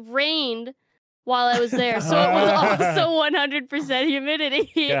 because it rained while I was there, so it was also 100%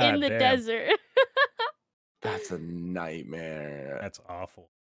 humidity in the desert. That's a nightmare. That's awful.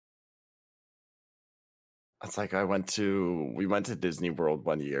 It's like we went to Disney World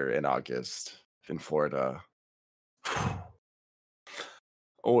one year in August in Florida.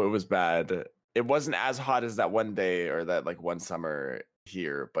 Oh, it was bad. It wasn't as hot as that one day or that like one summer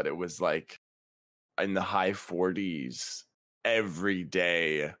here, but it was like in the high 40s every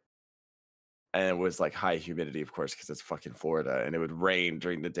day. And it was like high humidity, of course, because it's fucking Florida. And it would rain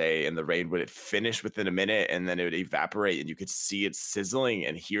during the day, and the rain would finish within a minute, and then it would evaporate, and you could see it sizzling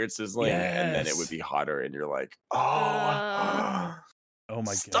and hear it sizzling, and then it would be hotter, and you're like, oh my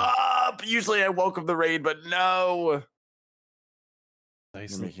God. Stop! Usually I welcome the rain, but no.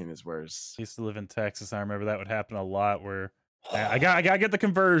 You're making this worse. I used to live in Texas. I remember that would happen a lot where I got to get the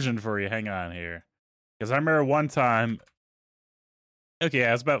conversion for you. Hang on here. Because I remember one time, okay,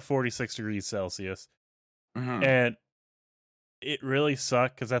 it was about 46 degrees Celsius. Mm-hmm. And it really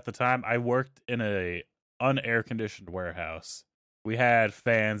sucked because at the time I worked in a unair conditioned warehouse. We had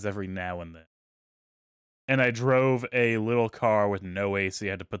fans every now and then. and I drove a little car with no AC.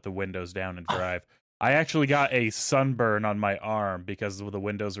 I had to put the windows down and drive. I actually got a sunburn on my arm because the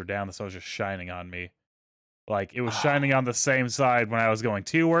windows were down, the sun was just shining on me. Like, it was shining on the same side when I was going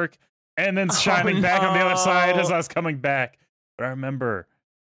to work, and then shining back on the other side as I was coming back. But I remember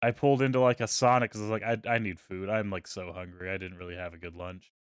I pulled into like a Sonic because I was like, I need food. I'm like so hungry. I didn't really have a good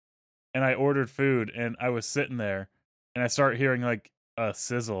lunch. And I ordered food, and I was sitting there, and I start hearing like a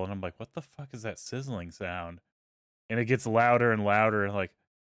sizzle, and I'm like, what the fuck is that sizzling sound? And it gets louder and louder, and like,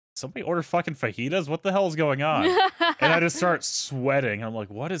 somebody ordered fucking fajitas? What the hell is going on? And I just start sweating. I'm like,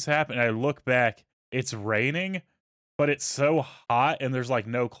 what is happening? I look back, it's raining, but it's so hot, and there's like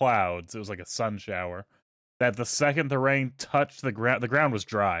no clouds. It was like a sun shower. That the second the rain touched the ground was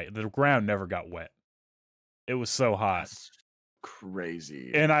dry. The ground never got wet. It was so hot. That's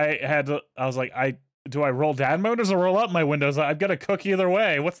crazy. And I was like, do I roll down my windows or roll up my windows? I've got to cook either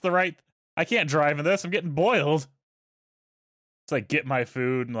way. What's the right? I can't drive in this. I'm getting boiled. It's like, get my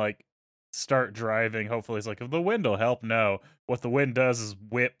food and like start driving. Hopefully it's like, if the wind will help. No. What the wind does is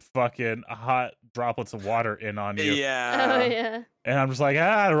whip fucking hot droplets of water in on you. Yeah. Oh yeah. And I'm just like,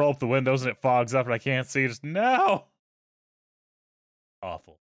 I roll up the windows and it fogs up and I can't see. Just no.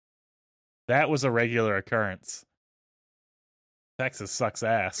 Awful. That was a regular occurrence. Texas sucks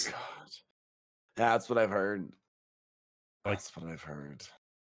ass. God. That's what I've heard. Like- That's what I've heard.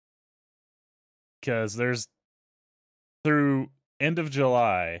 Because there's through end of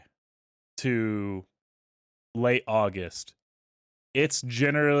July to late August, it's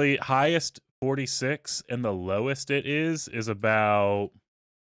generally highest 46 and the lowest it is about,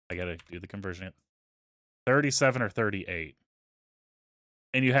 I gotta do the conversion, 37 or 38.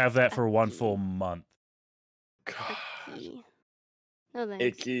 And you have that for one full month. God. Icky. No thanks.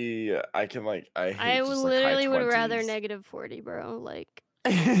 Icky. I can like. I hate I just, would like, high literally would rather 20s. negative 40, bro. Like,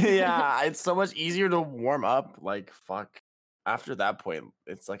 Yeah, it's so much easier to warm up. Like, fuck. After that point,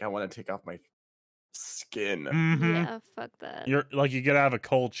 it's like I want to take off my skin. Mm-hmm. yeah, fuck that. You're like, you get out of a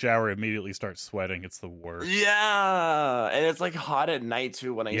cold shower, immediately start sweating. It's the worst. Yeah, and it's like hot at night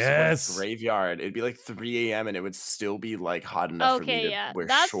too. When I used to work Yes. graveyard, it'd be like 3 a.m. and it would still be like hot enough for me Okay, to yeah. wear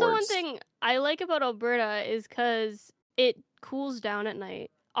That's shorts. the one thing I like about Alberta is because it cools down at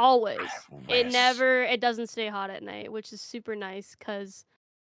night. Always. I wish. It doesn't stay hot at night, which is super nice because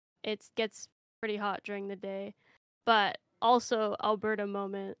it gets pretty hot during the day. But also, Alberta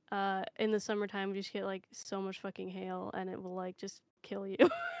moment, in the summertime, we just get like so much fucking hail and it will like just kill you.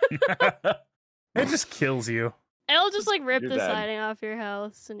 It just kills you. It'll just like rip You're the dead. siding off your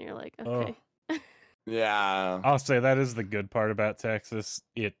house and you're like, okay. Yeah. I'll say that is the good part about Texas.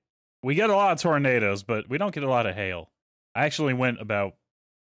 We get a lot of tornadoes, but we don't get a lot of hail. I actually went about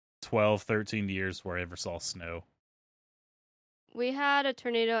 12, 13 years where I ever saw snow. We had a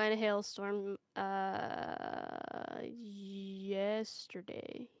tornado and a hailstorm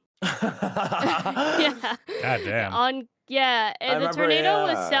yesterday. Yeah. God damn. And the remember, tornado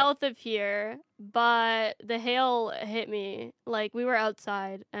was yeah. south of here, but the hail hit me. Like, we were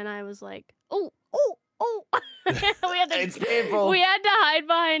outside and I was like, oh. we had to It's painful. We had to hide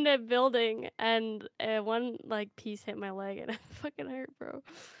behind a building and one like piece hit my leg and it fucking hurt, bro.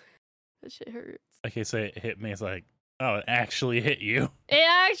 That shit hurts. Okay, so it hit me. It's like, oh, it actually hit you. It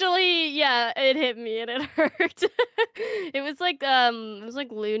actually, yeah, it hit me and it hurt. It was like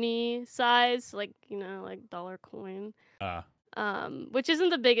loony size, like, you know, like dollar coin. Which isn't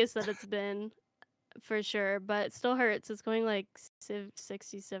the biggest that it's been for sure, but it still hurts. It's going like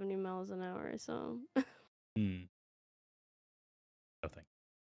 60, 70 miles an hour, so. Nothing.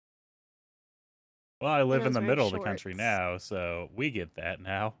 Well, I live I in was the wearing middle of the country shorts. now, so we get that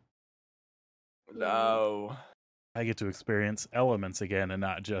now. No. I get to experience elements again and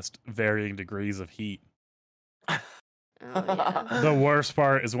not just varying degrees of heat. Oh, yeah. The worst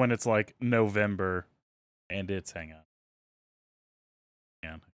part is when it's like November and it's, hang on.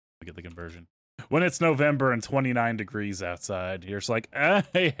 Look at the conversion. When it's November and 29 degrees outside, you're just like, I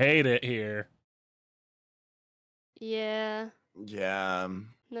hate it here. Yeah, Yeah.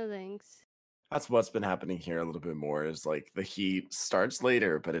 no thanks. That's what's been happening here a little bit more is like the heat starts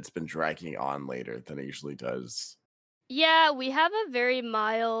later, but it's been dragging on later than it usually does. Yeah, we have a very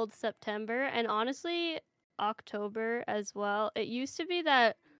mild September and honestly October as well. It used to be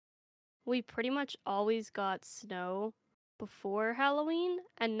that we pretty much always got snow before Halloween,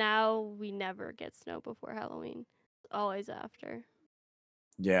 and now we never get snow before Halloween. Always after.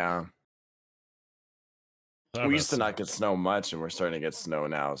 Yeah. Thought We about used to not snow. get snow much, and we're starting to get snow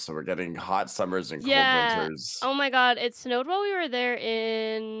now. So we're getting hot summers and Yeah. cold winters. Oh my god, it snowed while we were there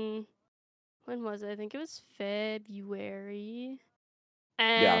in... When was it? I think it was February.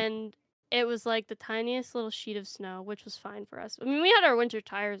 And it was like the tiniest little sheet of snow, which was fine for us. I mean, we had our winter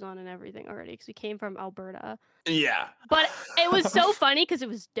tires on and everything already because we came from Alberta. Yeah. But it was so funny because it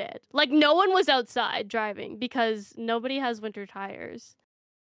was dead. Like, no one was outside driving because nobody has winter tires.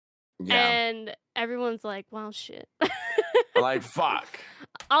 Yeah. And everyone's like, well, shit. Like, fuck.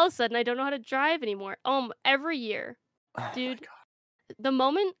 All of a sudden, I don't know how to drive anymore. Every year, Oh my dude, God. the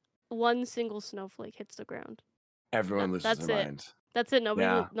moment one single snowflake hits the ground, Everyone loses that's their it. mind. That's it.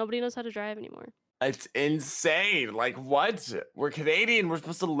 Yeah. Nobody knows how to drive anymore. It's insane. Like, what? We're Canadian. We're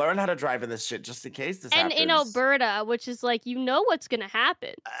supposed to learn how to drive in this shit just in case this And happens. in Alberta, which is like, you know what's gonna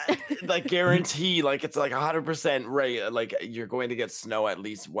happen. Like, guarantee, like, it's like 100% right. Like, you're going to get snow at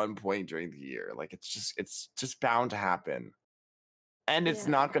least one point during the year. Like, it's just bound to happen. And it's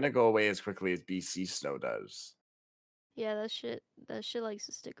Yeah. not going to go away as quickly as BC snow does. Yeah, that shit likes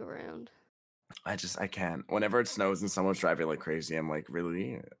to stick around. I can't. Whenever it snows and someone's driving like crazy, I'm like,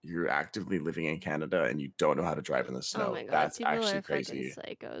 really? You're actively living in Canada and you don't know how to drive in the snow. Oh my God, That's people actually are crazy.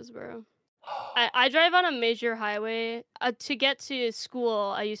 fucking psychos, bro. I drive on a major highway. To get to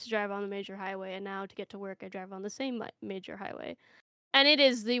school, I used to drive on the major highway, and now to get to work, I drive on the same major highway. And it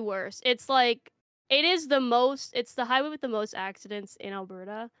is the worst. It's like, it's the highway with the most accidents in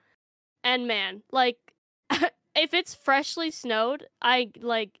Alberta. And man, like, if it's freshly snowed,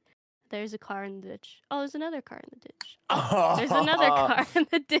 there's a car in the ditch. Oh, there's another car in the ditch. Oh, there's another car in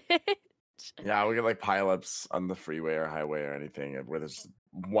the ditch. Yeah, we get like pileups on the freeway or highway or anything where there's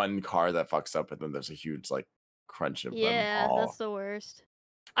one car that fucks up and then there's a huge like crunch of them Yeah, all. that's the worst.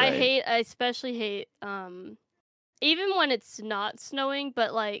 I especially hate even when it's not snowing,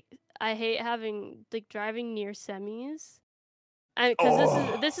 but like I hate having like driving near semis.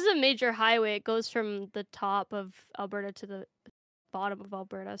 Because this is a major highway. It goes from the top of Alberta to the bottom of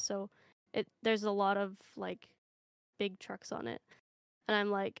Alberta, so there's a lot of like big trucks on it. And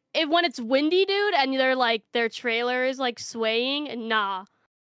I'm like, when it's windy, dude, and their trailer is like swaying, and nah.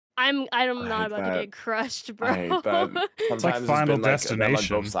 I'm not about to get crushed, bro. I hate that. It's like Sometimes Final been, like, them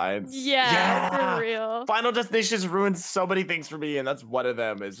Destination. on both sides. Yeah, for real. Final Destination's ruined so many things for me, and that's one of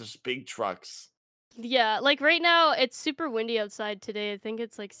them. Is just big trucks. Yeah, like right now it's super windy outside today. I think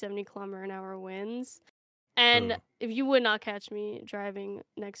it's like 70-kilometer-an-hour winds. And if you would not catch me driving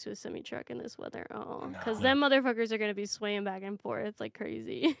next to a semi truck in this weather, because them motherfuckers are gonna be swaying back and forth like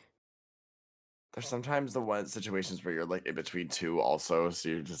crazy. There's sometimes the situations where you're like in between two also,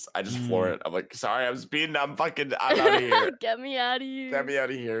 so I just floor it. I'm like, sorry, I'm speeding. I'm out of here. Get me out of here. Get me out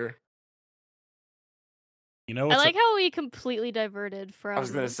of here. You know, I like how we completely diverted from I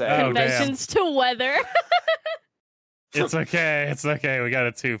was gonna say conventions to weather. It's okay. It's okay. We got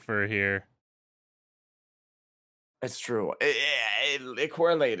a twofer here. It's true. It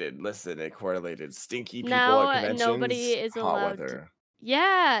correlated. Listen, it correlated. Stinky people now at conventions. Nobody is hot allowed. weather.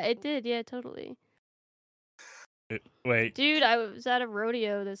 Yeah, it did. Yeah, totally. Wait. Dude, I was at a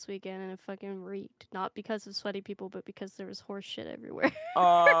rodeo this weekend and it fucking reeked. Not because of sweaty people, but because there was horse shit everywhere.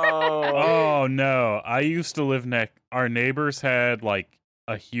 Oh no. I used to live our neighbors had like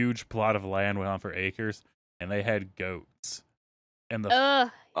a huge plot of land went on for acres and they had goats. And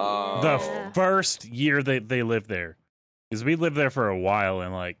the first year they lived there, because we lived there for a while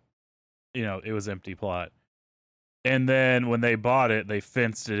and like, it was empty plot. And then when they bought it, they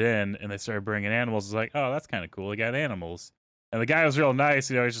fenced it in and they started bringing animals. It's like, oh, that's kind of cool. They got animals. And the guy was real nice.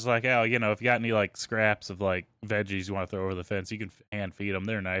 He's just like, oh, if you got any like scraps of like veggies you want to throw over the fence, you can hand feed them.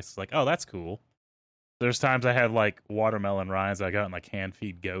 They're nice. It's like, oh, that's cool. There's times I had like watermelon rinds I got and like hand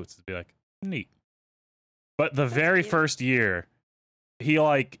feed goats. It'd be like, neat. But the very first year, he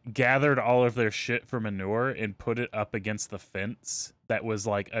like gathered all of their shit for manure and put it up against the fence that was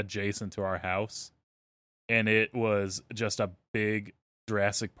like adjacent to our house. And it was just a big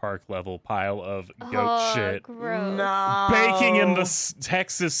Jurassic Park level pile of goat shit. Gross. No. Baking in the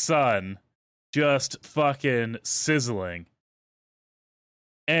Texas sun. Just fucking sizzling.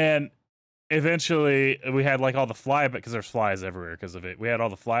 And eventually we had like all the fly bags, because there's flies everywhere because of it. We had all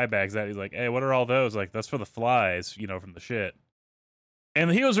the fly bags out. He's like, hey, what are all those? Like, that's for the flies, from the shit. And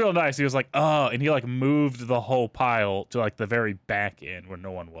he was real nice. He was like, oh, and he like moved the whole pile to like the very back end where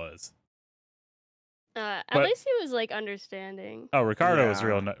no one was. At least he was like understanding. Oh, Ricardo was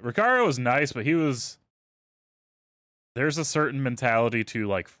real nice. Ricardo was nice, but there's a certain mentality to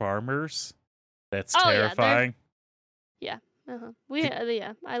like farmers that's terrifying. Yeah.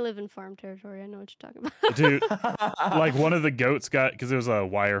 I live in farm territory. I know what you're talking about. Dude, like one of the goats because it was a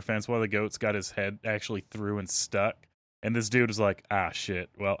wire fence, one of the goats got his head actually through and stuck. And this dude was like, ah, shit.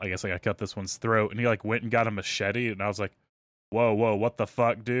 Well, I guess I gotta cut this one's throat. And he like went and got a machete. And I was like, whoa, what the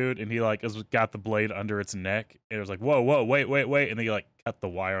fuck, dude? And he like got the blade under its neck. And it was like, whoa, wait. And then he like cut the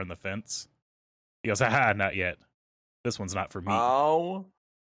wire on the fence. He goes, haha, not yet. This one's not for me. Oh.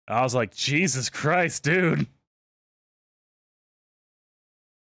 I was like, Jesus Christ, dude.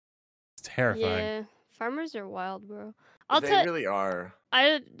 It's terrifying. Yeah, farmers are wild, bro. They really are.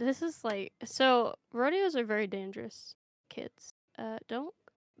 This is like, so rodeos are very dangerous, kids. Don't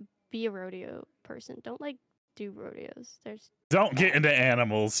be a rodeo person. Don't like do rodeos. Don't get into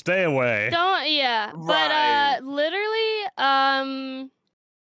animals. Stay away. Yeah. Right. But literally,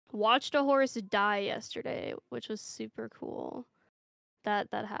 watched a horse die yesterday, which was super cool. That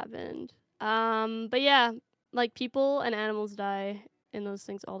happened. But yeah, like people and animals die in those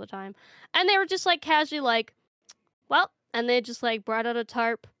things all the time. And they were just like casually like, well, and they just like brought out a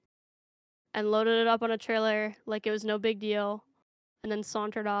tarp and loaded it up on a trailer like it was no big deal and then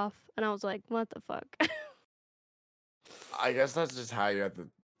sauntered off. And I was like, what the fuck? I guess that's just how you have to.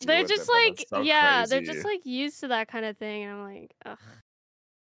 They're with just it, but like, that's so yeah, they're crazy. just like used to that kind of thing. And I'm like, ugh,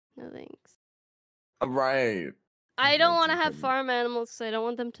 no thanks. Right. I don't want to Thanks, have Ethan. farm animals because I don't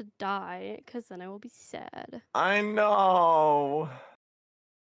want them to die because then I will be sad. I know.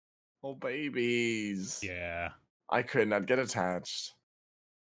 Oh, babies. Yeah. I could not get attached.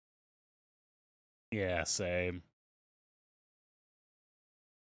 Yeah, same.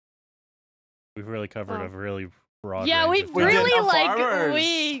 We've really covered Oh. a really broad Yeah, range we of We did really our like farmers.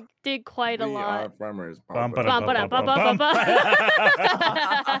 we did quite a We lot. are farmers. Bum, Bum, ba-da, bum, bum, bum, bum, bum.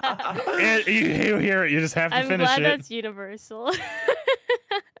 bum. You hear it. You just have to I'm finish glad it. that's universal. It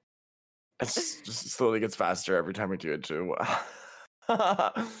just slowly gets faster every time we do it too.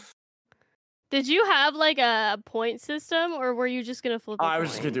 Did you have like a point system, or were you just gonna flip a I was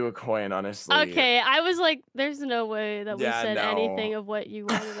just coin? gonna do a coin, honestly. Okay, I was like, there's no way that we Yeah, said no. anything of what you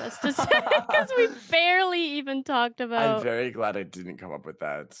wanted us to say because we barely even talked I'm about. very glad I didn't come up with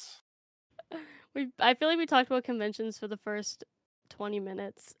that. I feel like we talked about conventions for the first 20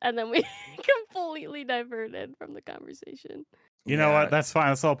 minutes, and then we completely diverted from the conversation. You know what? Yeah. That's fine.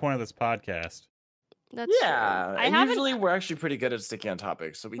 That's the whole point of this podcast. That's Yeah, true. and haven't. usually we're actually pretty good at sticking on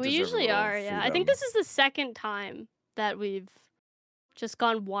topics, so we We deserve a usually little are, yeah. I think freedom. this is the second time that we've just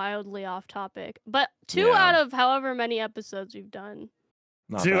gone wildly off topic. But two Yeah. out of however many episodes we've done.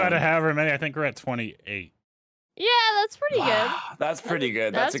 Not 2 out of bad. however many. I think we're at 28. Yeah, that's pretty good. Wow, that's pretty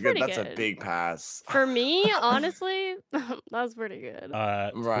good. That's That's a good. pretty That's a good. big pass. For me, honestly, that's pretty good.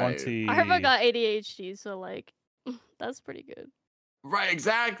 Right. 20. Arva got ADHD, so like, that's pretty good. Right,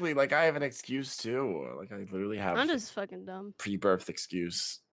 exactly. Like I have an excuse too. Like I literally have I'm just fucking dumb. pre-birth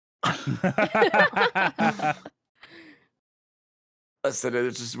excuse. Listen,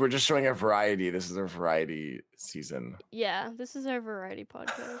 it's just we're just showing a variety. This is a variety season. Yeah, this is our variety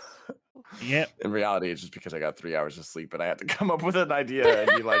podcast. Yep. In reality, it's just because I got 3 hours of sleep and I had to come up with an idea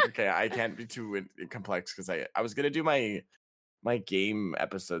and be like, okay, I can't be too complex because I was gonna do my game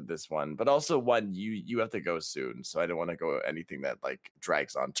episode this one, but also one you have to go soon, so I don't want to go anything that like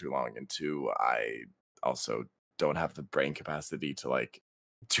drags on too long, and two, I also don't have the brain capacity to like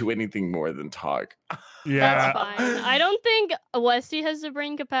do anything more than talk. Yeah. That's fine. I don't think Westy has the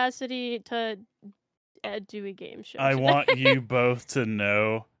brain capacity to do a game show. I today. want you both to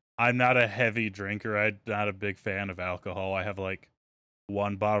know I'm not a heavy drinker. I'm not a big fan of alcohol. I have like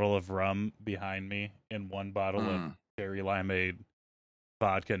 1 bottle of rum behind me and 1 bottle of cherry limeade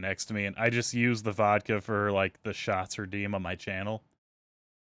vodka next to me, and I just use the vodka for like the shots redeem on my channel.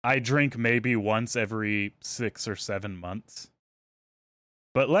 I drink maybe once every 6 or 7 months.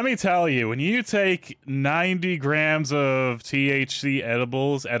 But let me tell you, when you take 90 grams of THC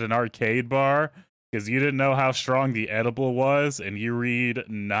edibles at an arcade bar because you didn't know how strong the edible was, and you read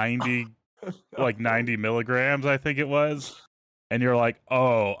 90 milligrams, I think it was, and you're like,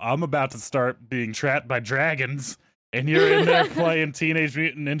 oh, I'm about to start being trapped by dragons, and you're in there playing Teenage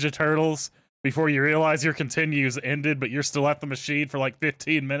Mutant Ninja Turtles before you realize your continues ended, but you're still at the machine for like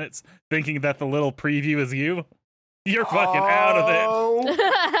 15 minutes thinking that the little preview is you. You're fucking out of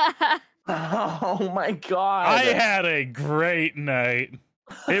it. Oh my god. I had a great night.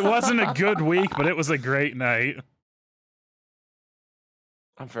 It wasn't a good week, but it was a great night.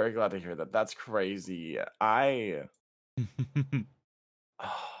 I'm very glad to hear that. That's crazy.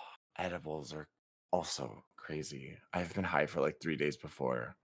 Edibles are also crazy. I've been high for like 3 days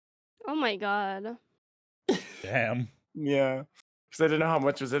before. Oh my god. Damn. Yeah. Because I didn't know how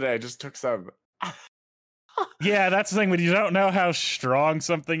much was in it. I just took some. Yeah, that's the thing. When you don't know how strong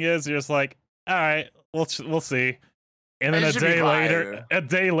something is, you're just like, all right, we'll see. And then It a should be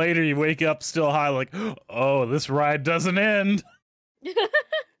day later, you wake up still high, like, oh, this ride doesn't end.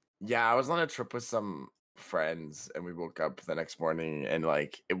 Yeah, I was on a trip with some friends, and we woke up the next morning, and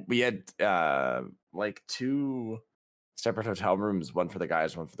like we had like 2 separate hotel rooms, one for the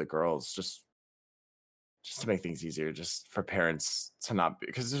guys, one for the girls, just to make things easier, just for parents to not be,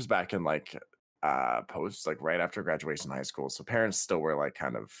 because this was back in like post, like right after graduation high school, so parents still were like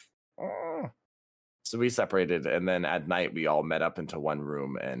kind of so we separated, and then at night we all met up into one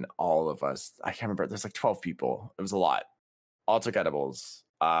room, and all of us, I can't remember, there's like 12 people, it was a lot, all took edibles.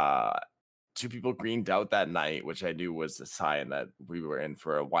 2 people greened out that night, which I knew was a sign that we were in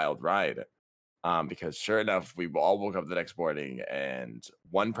for a wild ride. Because sure enough, we all woke up the next morning, and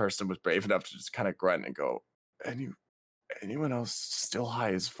one person was brave enough to just kind of grunt and go, anyone else still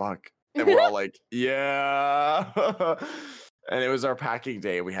high as fuck? And we're all like, yeah. And it was our packing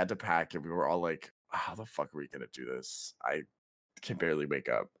day. We had to pack, and we were all like, how the fuck are we going to do this? I can barely wake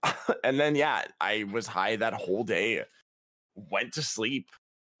up. And then, yeah, I was high that whole day, went to sleep,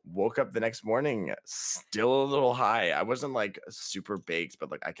 woke up the next morning, still a little high. I wasn't like super baked,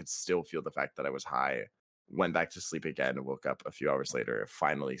 but like I could still feel the fact that I was high. Went back to sleep again and woke up a few hours later,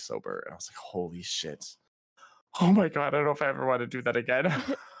 finally sober. And I was like, holy shit. Oh my God, I don't know if I ever want to do that again.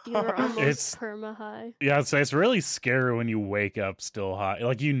 You were almost It's- perma high. Yeah, I'd say it's really scary when you wake up still high.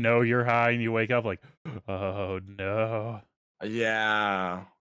 Like, you know you're high and you wake up like, oh no. Yeah.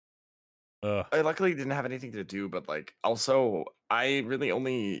 Ugh. I luckily didn't have anything to do, but like also I really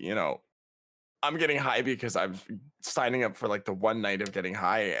only, I'm getting high because I'm signing up for like the one night of getting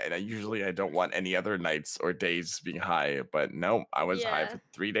high, and I don't want any other nights or days being high. But no, I was high Yeah. for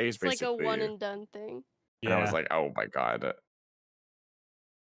 3 days It's like basically. a one and done thing. And I was Yeah. like, oh my God.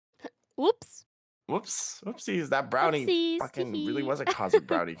 Whoops. Whoops. Oopsies. That brownie Oopsies, fucking really hee-hee. was a cosmic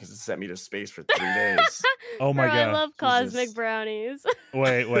brownie because it sent me to space for 3 days. Oh my Bro, I God. love cosmic Jesus. brownies.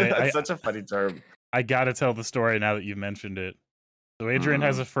 Wait. That's such a funny term. I gotta tell the story now that you mentioned it. So Adrian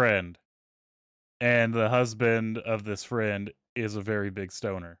has a friend, and the husband of this friend is a very big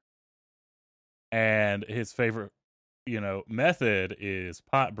stoner. And his favorite, method is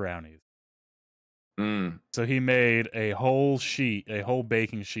pot brownies. Mm. So he made a whole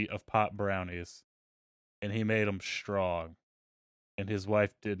baking sheet of pot brownies, and he made them strong. And his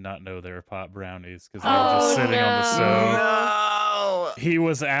wife did not know they were pot brownies because they were just Oh, sitting on the stove. No. He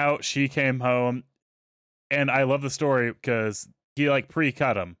was out, she came home, and I love the story because he like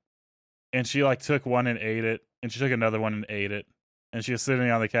pre-cut them, and she like took one and ate it, and she took another one and ate it, and she was sitting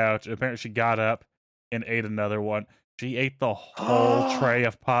on the couch, and apparently she got up and ate another one. She ate the whole tray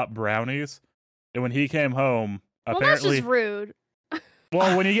of pot brownies, and when he came home, Well, that's apparently, just rude.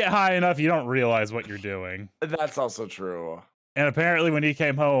 well, when you get high enough, you don't realize what you're doing. That's also true. And apparently, when he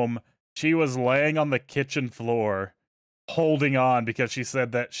came home, she was laying on the kitchen floor, holding on because she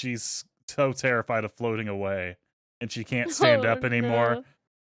said that she's so terrified of floating away and she can't stand Oh, up anymore. no.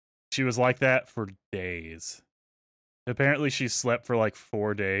 She was like that for days. Apparently, she slept for like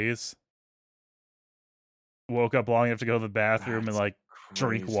 4 days. Woke up long enough to go to the bathroom and That's like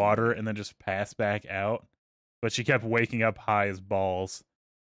drink water and then just pass back out. But she kept waking up high as balls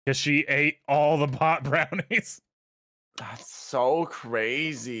because she ate all the pot brownies. That's so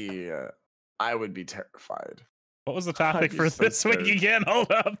crazy. I would be terrified. What was the topic be for so this week scared. again?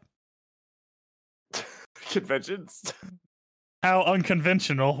 Hold up. Conventions? How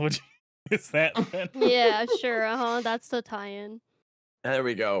unconventional would you is that then? Yeah, sure. That's the tie-in. There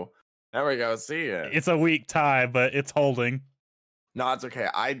we go. See ya. It's a weak tie, but it's holding. No, it's okay.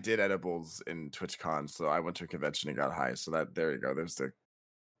 I did edibles in TwitchCon, so I went to a convention and got high. So there you go.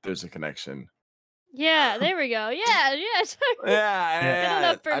 There's a connection. Yeah, there we go. Yeah.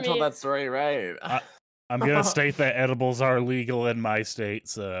 Yeah, up for I told me. that story right. I'm gonna state that edibles are legal in my state,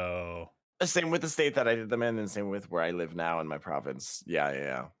 so Same with the state that I did them in, and same with where I live now in my province.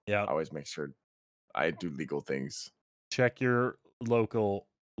 Yeah. yeah. Always make sure I do legal things. Check your local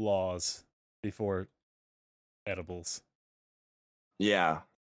laws before edibles. Yeah.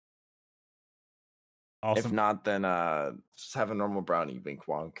 Also, If not, then just have a normal brownie. Wink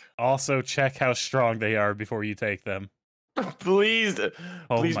wonk. also check how strong they are before you take them. Please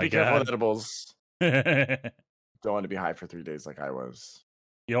Oh be my careful with God. edibles. You Don't want to be high for 3 days like I was.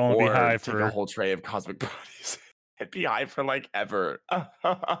 don't want to be Or high take for. a whole tray of cosmic brownies. I'd be high for like ever.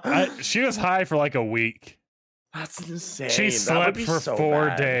 She was high for like a week. That's insane. She That would slept be for so 4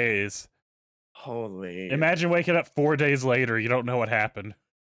 bad. days. Holy. Imagine waking up 4 days later. You don't know what happened.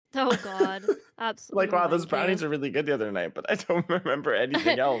 Oh God, absolutely. Like, wow, those thank brownies you. are really good the other night, but I don't remember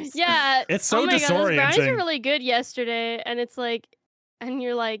anything else. Yeah. It's so oh my God, those brownies disorienting. were really good yesterday, and it's like, and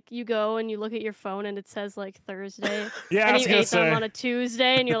you're like, you go and you look at your phone and it says like Thursday, Yeah, I and was you gonna ate them say. on a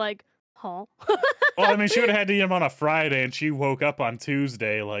Tuesday, and you're like, huh? Well, I mean, she would have had to eat them on a Friday, and she woke up on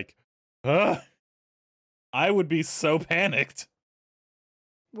Tuesday like, huh? I would be so panicked.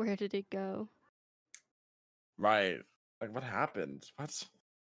 Where did it go? Right. Like, what happened? What?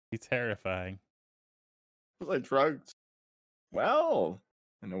 Be terrifying. Was I drugged? Well,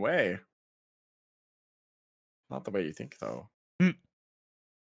 in a way. Not the way you think, though. Hmm.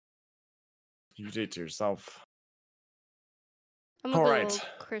 You did it to yourself. I'm a All good right. old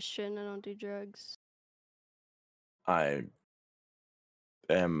Christian. I don't do drugs. I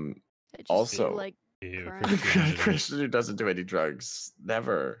am I just Also- do, like, Ew, crime. Christianity. Christian who doesn't do any drugs.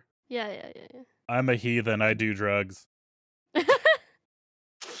 Never. Yeah. I'm a heathen. I do drugs.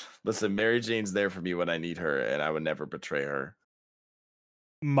 Listen, Mary Jane's there for me when I need her, and I would never betray her.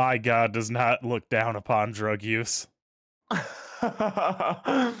 My God does not look down upon drug use.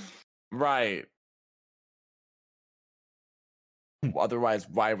 Right. Otherwise,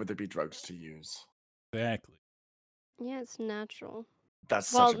 why would there be drugs to use? Exactly. Yeah, it's natural.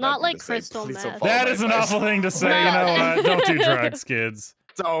 That's Well, such a bad not thing like to say. crystal Please don't meth. follow That my is an advice. awful thing to say. No. You know what? Don't do drugs, kids.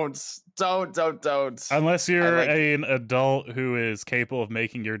 Don't. Unless you're like- an adult who is capable of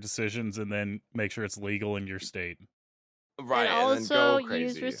making your decisions and then make sure it's legal in your state. Right, and and then also go crazy.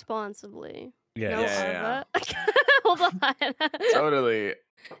 use responsibly. Yeah. No, Yeah. Arva. Hold on. Totally.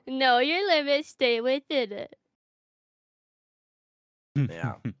 Know your limits. Stay within it.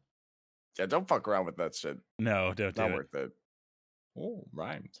 Yeah. Yeah, don't fuck around with that shit. No, don't do Not it. worth it. Oh,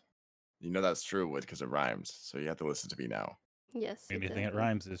 rhymed. You know that's true, Wood, because it rhymes. So you have to listen to me now. Yes. Anything that exactly.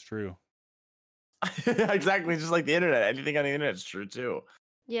 rhymes is true. Exactly, just like the internet. Anything on the internet is true too.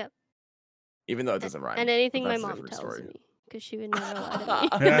 Yep. Even though it doesn't rhyme. And but anything my that's a mom different tells story. me, because she would never lie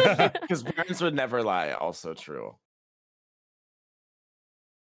to me. Because parents would never lie. Also true.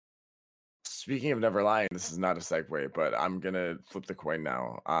 Speaking of never lying, this is not a segue, but I'm gonna flip the coin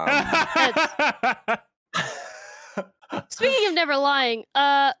now. Speaking of never lying,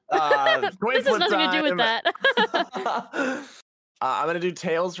 coin this has flip nothing to do with time. that. I'm gonna do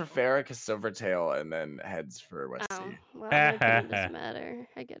tails for Farah because Silvertail, and then heads for Westy. Oh, well, my opinion doesn't matter.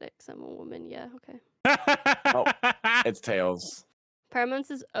 I get it, because I'm a woman. Yeah, okay. It's tails.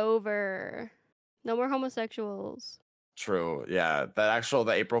 Paramount's is over. No more homosexuals. True. Yeah,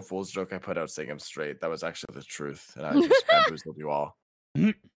 the April Fool's joke I put out saying I'm straight. That was actually the truth, and I just bamboozled you all.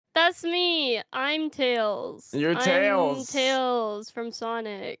 That's me. I'm Tails. You're Tails. I'm Tails from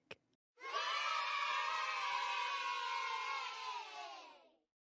Sonic.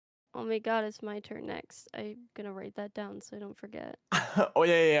 Oh my god, it's my turn next. I'm gonna write that down so I don't forget. Oh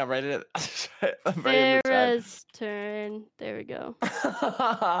yeah. Write it. Write it in the chat. Farah's turn. There we go.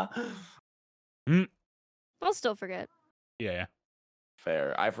 I'll still forget. Yeah.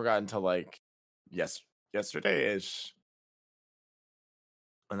 Fair. I forgot until like yesterday ish,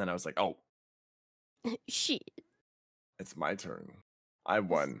 and then I was like, oh, Shit. it's my turn. I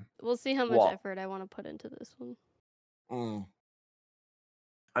won. We'll see how much Well- effort I want to put into this one.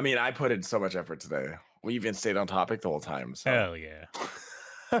 I mean, I put in so much effort today. We even stayed on topic the whole time. So. Hell yeah.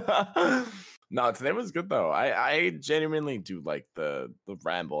 No, today was good though. I genuinely do like the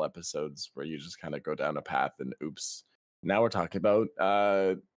ramble episodes where you just kind of go down a path and oops. Now we're talking about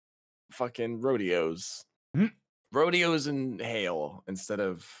fucking rodeos. Rodeos and hail instead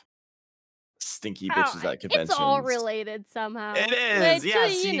of stinky bitches at conventions. It's all related somehow. It is, yeah.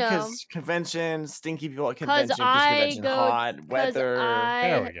 See, because convention, stinky people at convention, because convention, hot weather.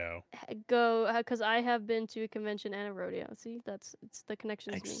 There we go. Because I have been to a convention and a rodeo. See, it's the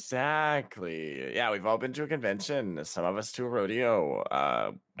connection. Exactly. Yeah, we've all been to a convention. Some of us to a rodeo.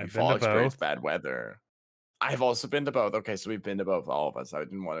 We've been all to experienced both. bad weather. I've also been to both. Okay, so we've been to both, all of us. I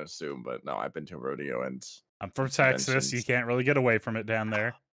didn't want to assume, but no, I've been to a rodeo and. I'm from Texas. You can't really get away from it down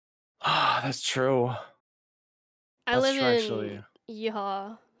there. Ah, that's true. I live in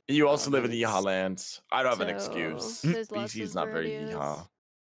Yeehaw. You also live in the province, Yeehaw land. I don't have an so excuse. there's lots BC is of not very rodeos. Yeehaw.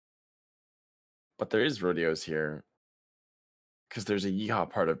 But there is rodeos here. Because there's a Yeehaw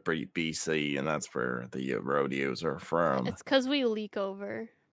part of BC, and that's where the rodeos are from. It's because we leak over.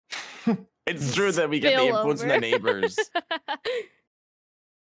 It's true that we get the Spill influence from over. the neighbors.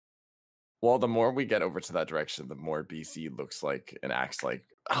 Well, the more we get over to that direction, the more BC looks like and acts like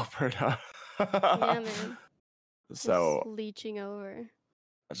Alberta. Yeah, man. So It's leeching over.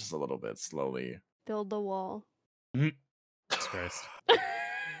 just a little bit slowly. Build the wall. Jesus Christ.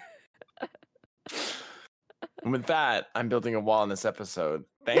 And with that, I'm building a wall in this episode.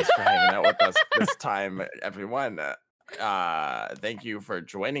 Thanks for hanging out with us this time, everyone. Thank you for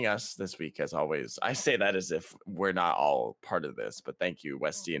joining us this week, as always. I say that as if we're not all part of this, but thank you,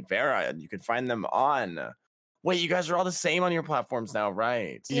 Westy and Farah. And you can find them on. Wait, you guys are all the same on your platforms now,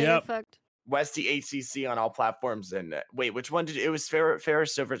 right? Yeah, you're Yep. fucked. Westy HCC on all platforms. And wait, which one did you, it was Fair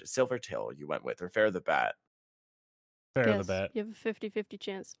Silvertail you went with, or Fair the Bat? Fair the Yes, bet. you have a 50-50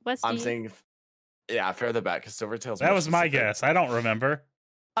 chance. Westy. I'm saying, yeah, Fair the Bat, because Silvertail's That more was my specific. guess. I don't remember.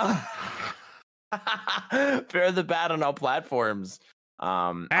 Fair the Bat on all platforms.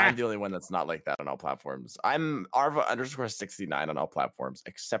 I'm the only one that's not like that on all platforms. I'm Arva _69 on all platforms,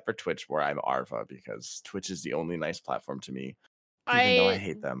 except for Twitch, where I'm Arva, because Twitch is the only nice platform to me, even though I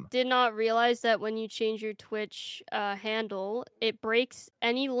hate them. Did not realize that when you change your Twitch handle, it breaks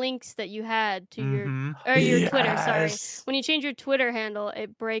any links that you had to your Twitter. Sorry, Yes! when you change your Twitter handle,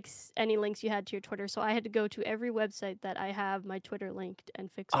 it breaks any links you had to your Twitter. So I had to go to every website that I have my Twitter linked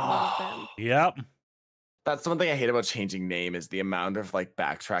and fix all of them. Yep. That's the one thing I hate about changing name is the amount of like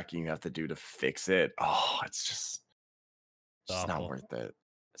backtracking you have to do to fix it. Oh, it's just not Awful. worth it.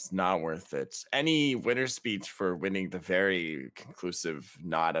 It's not worth it. Any winner speech for winning the very conclusive,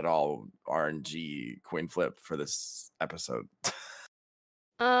 not at all RNG coin flip for this episode?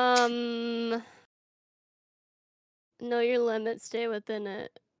 Know your limit, stay within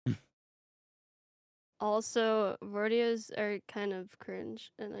it. Also, rodeos are kind of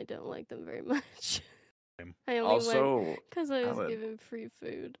cringe, and I don't like them very much. I only went Also, because I was Alan. given free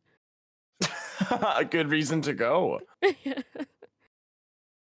food. a good reason to go.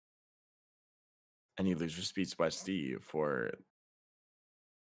 Any loser speech by Steve for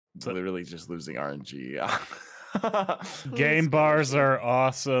literally just losing RNG. Game bars are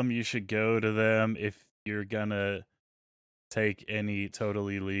awesome. You should go to them if you're gonna take any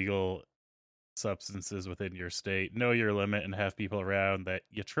totally legal substances within your state. Know your limit and have people around that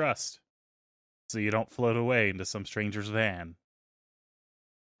you trust, so you don't float away into some stranger's van.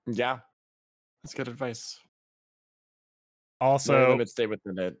 Yeah, that's good advice. Also, Know your limit, stay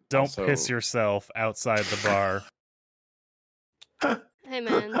within it. don't Also, piss yourself outside the bar. Hey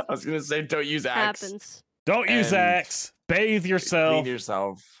man, I was gonna say don't use Axe. happens. Don't use And Axe. Bathe yourself. Clean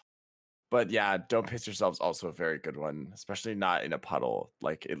yourself. But yeah, don't piss yourselves. Also a very good one, especially not in a puddle.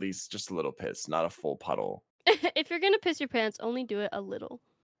 Like at least just a little piss, not a full puddle. If you're gonna piss your pants, only do it a little.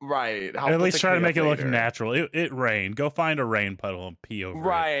 Right. I'll At put least the try to cleanup make it look later. natural. It rained. Go find a rain puddle and pee over it.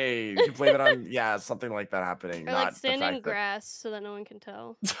 Right. You can blame it on something like that happening. Or not like stand the in fact grass so that no one can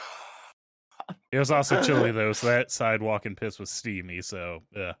tell. It was also chilly though, so that sidewalk and piss was steamy. So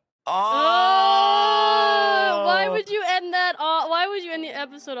yeah. Oh! Why would you end that off? Why would you end the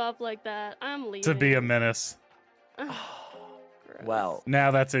episode off like that? I'm leaving. To be a menace. Gross. Well,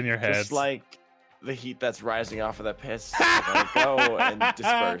 Now that's in your head. just like the heat that's rising off of that piss, let it go and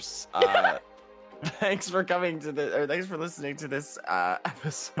disperse. Thanks for coming to thanks for listening to this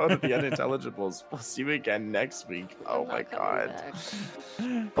episode of The Unintelligibles. We'll see you again next week. Oh I'm my not coming god.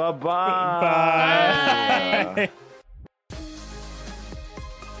 back. Bye-bye. Bye.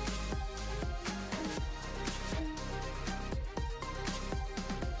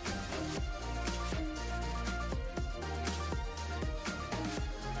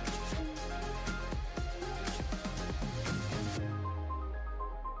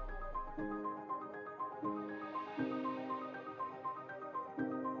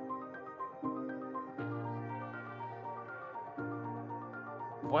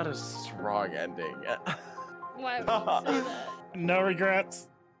 What a strong ending. Why would you say that? No regrets.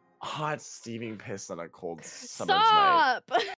 Hot steaming piss on a cold summer's night. Stop!